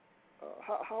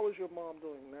 How is your mom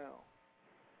doing now?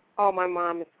 Oh, my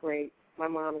mom is great. My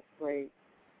mom is great.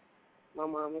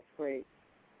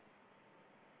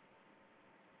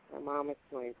 And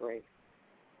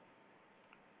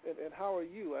how are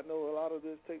you? I know a lot of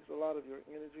this takes a lot of your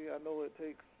energy. I know it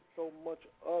takes so much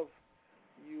of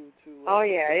you to. Oh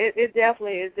yeah, it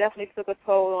definitely took a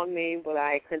toll on me, but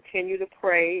I continue to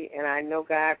pray, and I know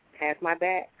God has my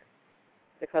back,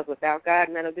 because without God,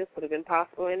 none of this would have been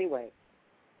possible anyway.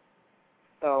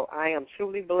 So I am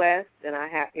truly blessed, and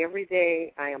every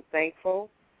day I am thankful,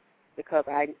 because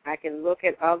I can look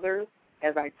at others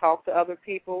as I talk to other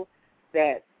people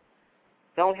that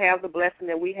don't have the blessing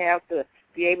that we have to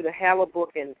be able to have a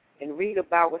book and read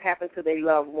about what happened to their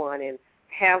loved one and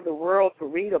have the world to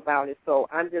read about it. So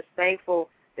I'm just thankful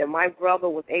that my brother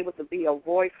was able to be a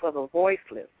voice for the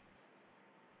voiceless,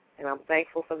 and I'm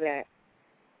thankful for that.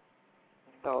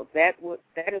 So that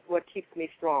is what keeps me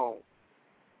strong.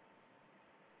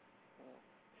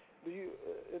 Do you?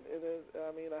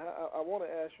 I want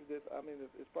to ask you this. I mean,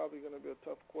 it's probably going to be a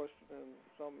tough question, and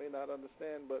some may not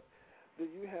understand. But do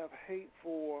you have hate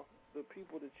for the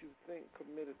people that you think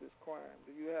committed this crime?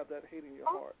 Do you have that hate in your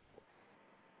heart?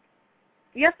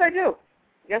 Yes, I do.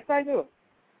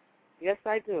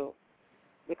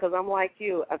 Because I'm like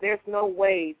you. There's no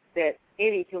way that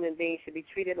any human being should be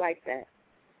treated like that.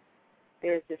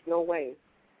 There's just no way.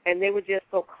 And they were just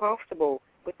so comfortable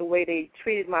with the way they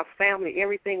treated my family.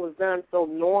 Everything was done so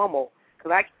normal.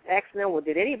 Because I asked them, well,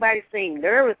 did anybody seem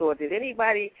nervous, or did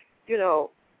anybody, and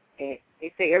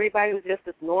they say everybody was just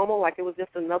as normal, like it was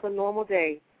just another normal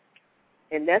day.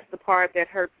 And that's the part that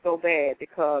hurts so bad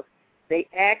because they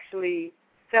actually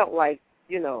felt like,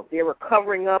 they were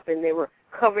covering up and they were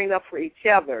covering up for each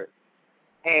other.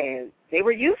 And they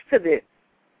were used to this.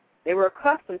 They were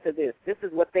accustomed to this. This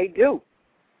is what they do.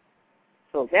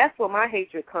 So that's where my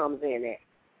hatred comes in at.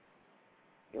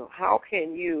 How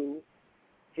can you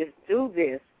just do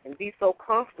this and be so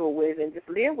comfortable with it and just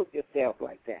live with yourself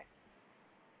like that,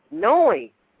 knowing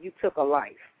you took a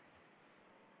life?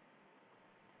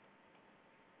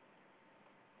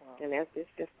 Wow. And it's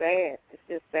just sad. It's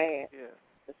just sad. Yeah.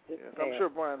 It's just Yes. sad. I'm sure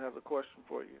Brian has a question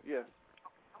for you. Yes.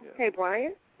 Okay,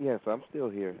 Brian. Yes, I'm still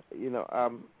here.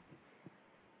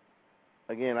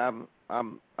 Again,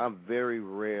 I'm very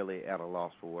rarely at a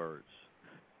loss for words,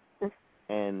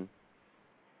 and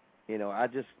I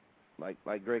just like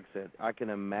Greg said, I can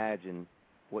imagine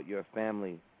what your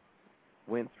family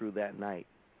went through that night.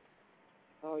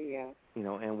 Oh yeah.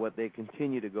 And what they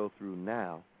continue to go through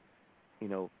now.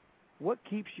 What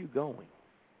keeps you going?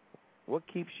 What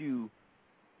keeps you,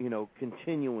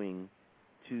 continuing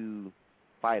to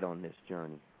fight on this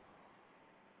journey?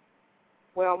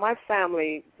 Well, my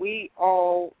family, we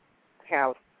all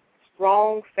have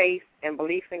strong faith and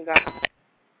belief in God,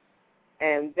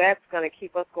 and that's going to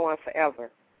keep us going forever.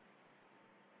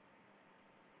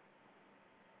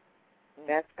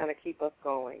 That's going to keep us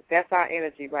going. That's our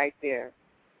energy right there.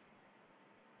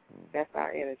 That's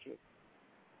our energy.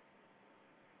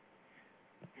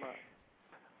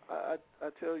 I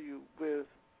tell you, with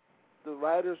the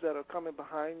writers that are coming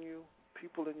behind you,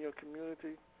 people in your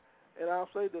community, and I'll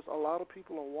say this, a lot of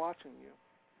people are watching you,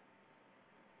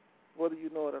 whether you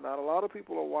know it or not. A lot of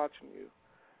people are watching you.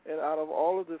 And out of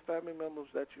all of the family members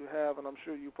that you have, and I'm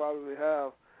sure you probably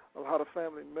have a lot of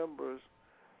family members,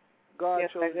 God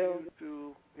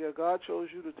chose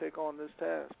you to take on this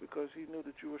task because he knew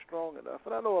that you were strong enough.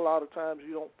 And I know a lot of times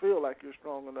you don't feel like you're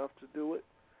strong enough to do it.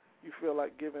 You feel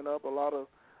like giving up. A lot of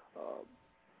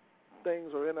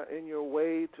things are in your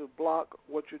way to block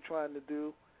what you're trying to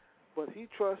do. But he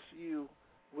trusts you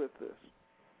with this.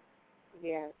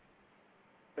 Yes.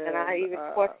 And I even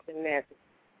questioned that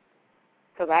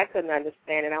because I couldn't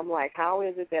understand it. I'm like, how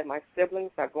is it that my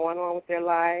siblings are going on with their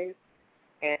lives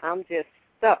and I'm just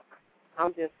stuck?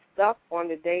 I'm just stuck on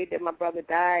the day that my brother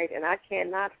died, and I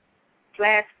cannot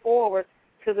flash forward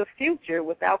to the future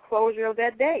without closure of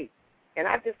that day. And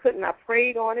I just couldn't. I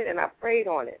prayed on it, and I prayed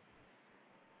on it.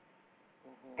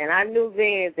 Mm-hmm. And I knew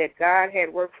then that God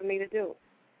had work for me to do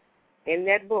in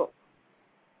that book.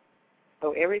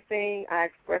 So everything I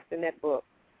expressed in that book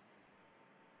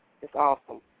is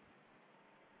awesome.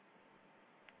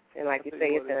 And like you say,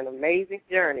 it's an amazing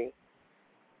journey.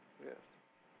 Yes.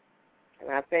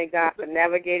 And I thank God for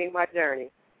navigating my journey.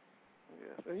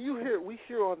 Yes. And we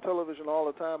hear on television all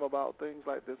the time about things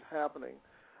like this happening,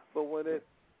 but when it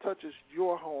touches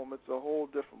your home, it's a whole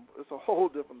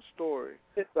different story.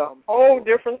 It's a whole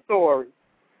different story.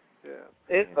 Yeah.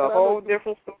 It's a whole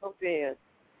different story then.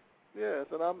 Yes,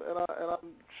 and I'm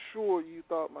sure you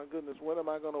thought, my goodness, when am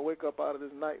I going to wake up out of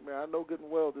this nightmare? I know good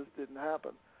and well this didn't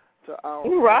happen to our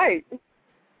right. family.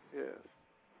 Yes.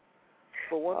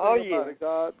 But one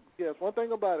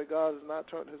thing about it, God has not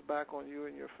turned his back on you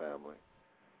and your family.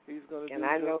 He's going to do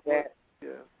I know that.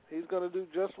 Yes. He's going to do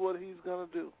just what he's going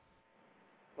to do.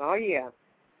 Oh, yeah.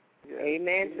 Yes.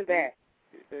 Amen to that.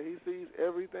 He sees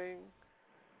everything,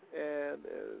 and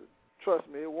trust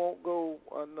me, it won't go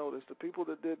unnoticed. The people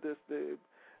that did this,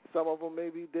 some of them may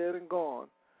be dead and gone,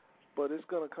 but it's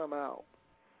going to come out.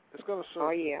 It's going to surface.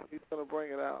 Oh, yeah. He's going to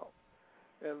bring it out.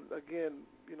 And again,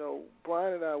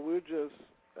 Brian and I, we're just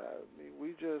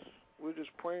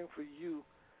praying for you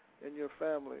and your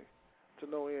family to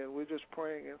no end. We're just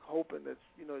praying and hoping that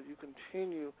you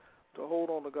continue to hold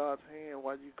on to God's hand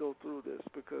while you go through this,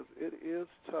 because it is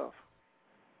tough.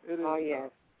 It is yes.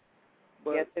 tough.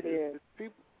 But yes, it is.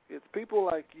 It's people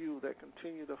like you that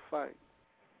continue to fight.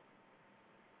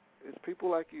 It's people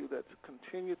like you that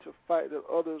continue to fight that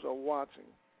others are watching.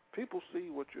 People see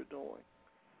what you're doing.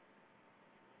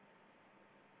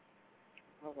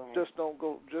 Right. Just don't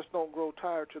grow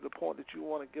tired to the point that you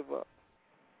want to give up.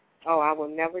 Oh, I will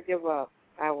never give up.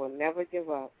 I will never give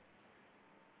up.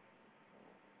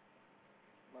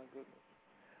 My goodness.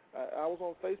 I was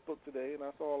on Facebook today, and I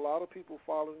saw a lot of people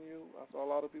following you. I saw a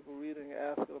lot of people reading and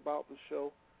asking about the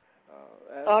show.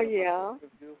 Oh, yeah.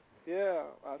 Yeah,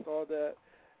 I saw that.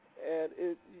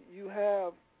 And you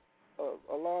have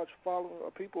a large following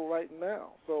of people right now.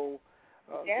 So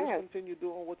yes. just continue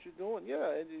doing what you're doing.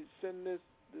 Yeah, and you send this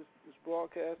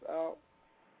broadcast out,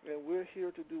 and we're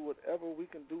here to do whatever we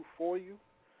can do for you.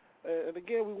 And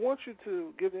again, we want you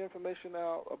to give the information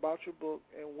out about your book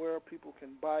and where people can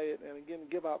buy it, and again,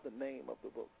 give out the name of the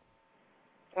book.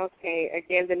 Okay,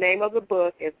 again, the name of the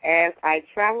book is As I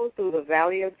Travel Through the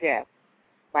Valley of Death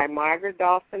by Margaret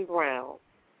Dawson Brown.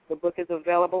 The book is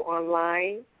available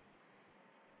online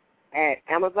at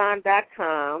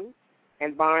Amazon.com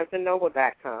and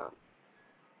BarnesandNoble.com.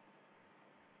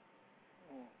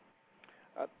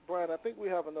 Brian, I think we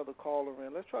have another caller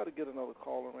in. Let's try to get another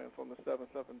caller in from the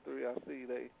 773. I see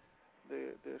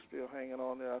they're still hanging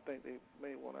on there. I think they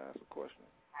may want to ask a question.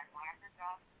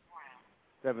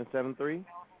 773?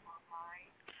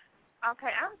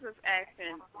 Okay, I'm just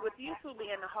asking, with you two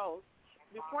being the host,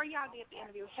 before y'all did the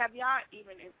interview, have y'all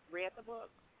even read the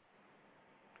book?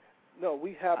 No,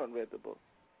 we haven't read the book.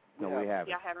 We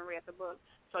haven't. Y'all haven't read the book?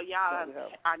 So y'all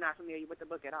are not familiar with the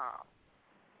book at all?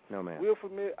 No, ma'am. We're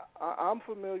familiar. I'm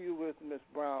familiar with Miss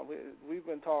Brown. We've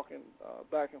been talking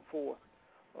back and forth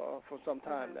for some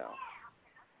time now.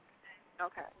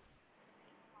 Okay.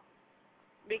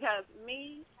 Because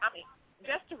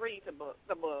just to read the book,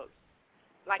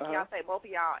 like y'all say, both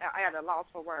of y'all are at a loss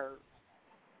for words.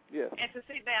 Yes. And to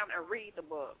sit down and read the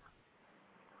book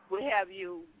will have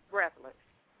you breathless.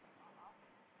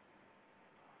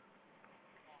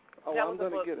 Oh, that I'm was a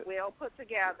book get it. well put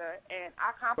together, and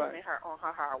I compliment her on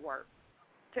her hard work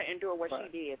to endure what she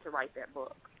did to write that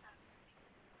book.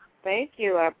 Thank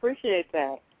you. I appreciate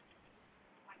that.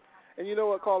 And you know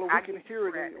what, caller? We can hear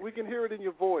it. We can hear it in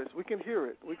your voice. We can hear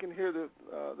it. We can hear the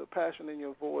passion in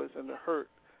your voice and the hurt.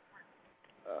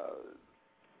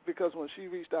 Because when she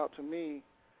reached out to me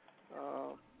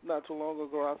not too long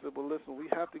ago, I said, "Well, listen, we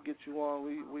have to get you on.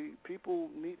 We people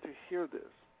need to hear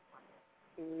this."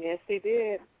 Yes, he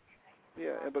did.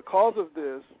 Yeah, and because of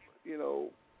this,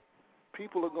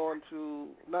 people are going to,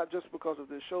 not just because of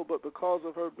this show, but because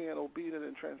of her being obedient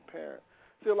and transparent.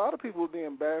 See, a lot of people will be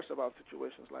embarrassed about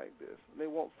situations like this, and they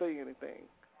won't say anything.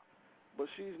 But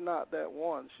she's not that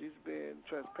one. She's being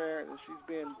transparent, and she's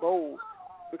being bold,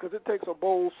 because it takes a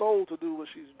bold soul to do what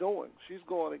she's doing. She's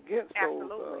going against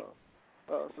those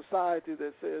society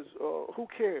that says, who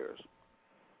cares?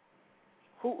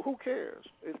 Who cares?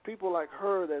 It's people like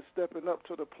her that's stepping up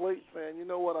to the plate saying, you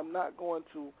know what, I'm not going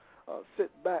to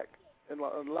sit back and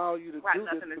allow you to do this.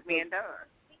 Nothing is being done.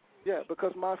 Yeah,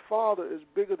 because my father is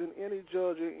bigger than any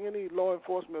judge or any law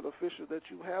enforcement official that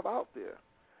you have out there.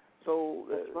 So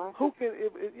who can,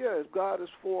 if God is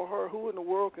for her, who in the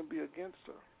world can be against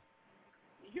her?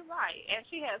 You're right, and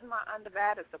she has my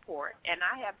undivided support. And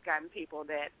I have gotten people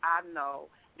that I know,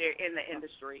 they're in the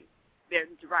industry, they're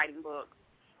writing books.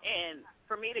 And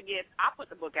for me to I put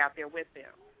the book out there with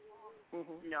them.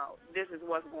 Mm-hmm. This is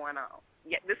what's going on.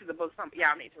 Yeah, this is the book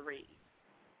y'all need to read.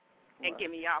 And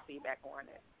give me y'all feedback on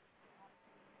it.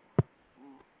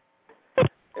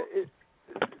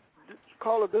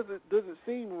 Caller, does it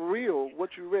seem real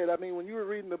what you read? I mean, when you were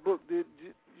reading the book, it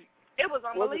was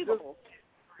unbelievable.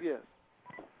 Yes.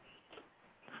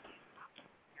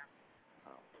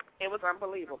 It was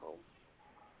unbelievable.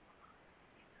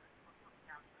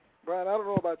 Brian, I don't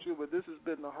know about you, but this has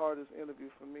been the hardest interview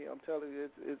for me. I'm telling you,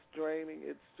 it's draining.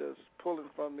 It's just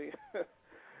pulling from me.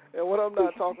 And when I'm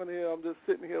not talking to him, I'm just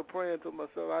sitting here praying to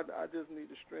myself. I just need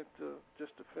the strength to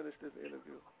finish this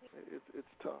interview.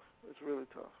 It's tough. It's really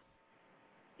tough.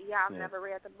 Yeah, I've never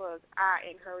read the book. I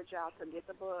encourage y'all to get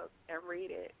the book and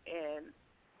read it. And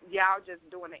y'all just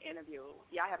doing the interview.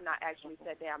 Y'all have not actually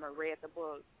sat down and read the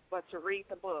book. But to read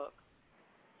the book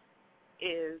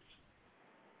is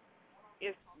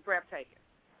breathtaking.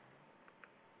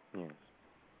 Yes.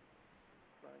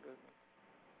 My goodness.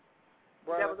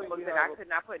 Brian, that was a book that I could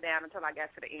not put down until I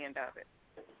got to the end of it.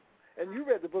 And you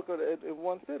read the book in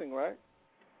one sitting, right?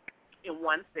 In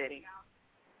one sitting.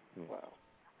 Wow.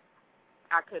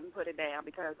 I couldn't put it down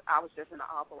because I was just in the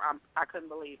awful. I couldn't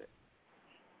believe it.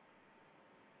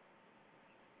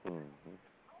 Mm-hmm.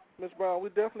 Ms. Brown, we're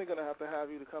definitely going to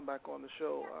have you to come back on the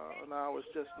show. Now it's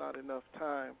just not enough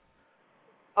time.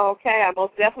 Okay, I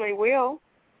most definitely will.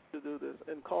 To do this.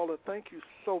 And caller, thank you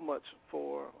so much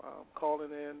for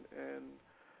calling in and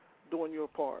doing your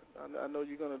part. I know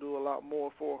you're going to do a lot more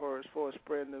for her as far as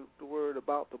spreading the word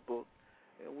about the book,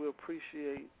 and we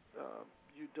appreciate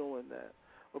you doing that.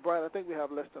 Well, Brian, I think we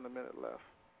have less than a minute left.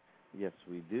 Yes,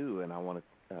 we do, and I want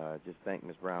to just thank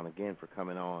Ms. Brown again for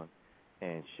coming on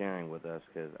and sharing with us,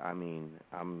 because, I mean,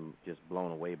 I'm just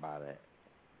blown away by that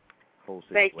whole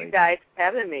situation. Thank you guys for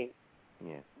having me.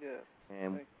 Yeah.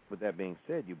 And with that being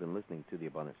said, you've been listening to the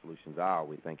Abundant Solutions Hour.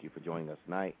 We thank you for joining us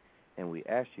tonight, and we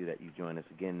ask you that you join us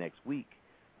again next week.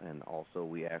 And also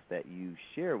we ask that you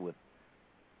share with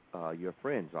your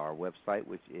friends our website,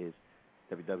 which is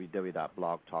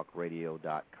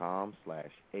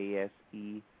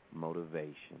www.blogtalkradio.com/ASE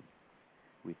Motivation.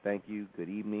 We thank you. Good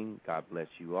evening. God bless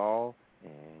you all,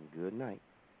 and good night.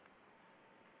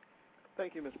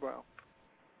 Thank you, Ms. Brown.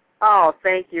 Oh,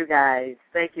 thank you, guys.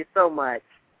 Thank you so much.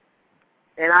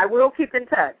 And I will keep in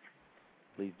touch.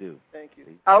 Please do. Thank you.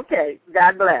 Please. Okay.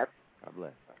 God bless. God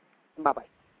bless. Bye-bye.